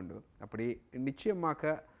பார்த்துக்கொண்டு. அப்படி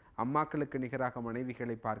நிச்சயமாக அம்மாக்களுக்கு நிகராக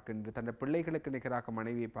மனைவிகளை பார்க்கின்ற, தன் பிள்ளைகளுக்கு நிகராக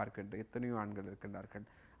மனைவியை பார்க்கின்ற எத்தனையோ ஆண்கள் இருக்கின்றார்கள்.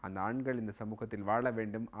 அந்த ஆண்கள் இந்த சமூகத்தில் வாழ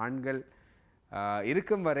வேண்டும். ஆண்கள்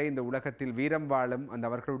இருக்கும் வரை இந்த உலகத்தில் வீரம் வாழும், அந்த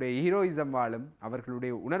அவர்களுடைய ஹீரோயிசம் வாழும்,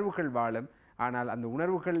 அவர்களுடைய உணர்வுகள் வாழும். ஆனால் அந்த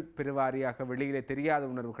உணர்வுகள் பெருவாரியாக வெளியிலே தெரியாத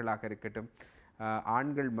உணர்வுகளாக இருக்கட்டும்.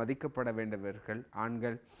 ஆண்கள் மதிக்கப்பட வேண்டியவர்கள்.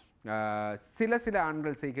 ஆண்கள் சில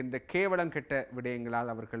ஆண்கள் செய்கின்ற கேவலம் கெட்ட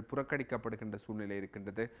விடயங்களால் அவர்கள் புறக்கணிக்கப்படுகின்ற சூழ்நிலை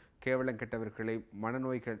இருக்கின்றது. கேவலம் கெட்டவர்களை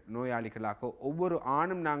நோயாளிகளாக ஒவ்வொரு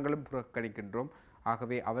ஆணும் நாங்களும் புறக்கணிக்கின்றோம்.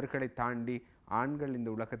 ஆகவே அவர்களை தாண்டி ஆண்கள்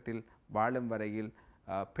இந்த உலகத்தில் வாழும் வரையில்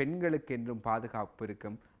பெண்களுக்கு என்றும் பாதுகாப்பு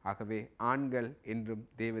இருக்கும். ஆகவே ஆண்கள் என்றும்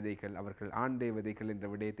தேவதைகள், அவர்கள் ஆண் தேவதைகள் என்ற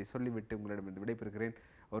விடயத்தை சொல்லிவிட்டு உங்களிடம் விடைபெறுகிறேன்.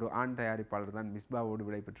 ஒரு ஆண் தயாரிப்பாளர் தான் மிஸ்பாவோடு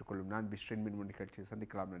விடைபெற்றுக் கொள்ளும் நான் பிஸ்ரின் மின்முன் நிகழ்ச்சியை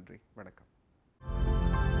சந்திக்கலாம். நன்றி, வணக்கம்.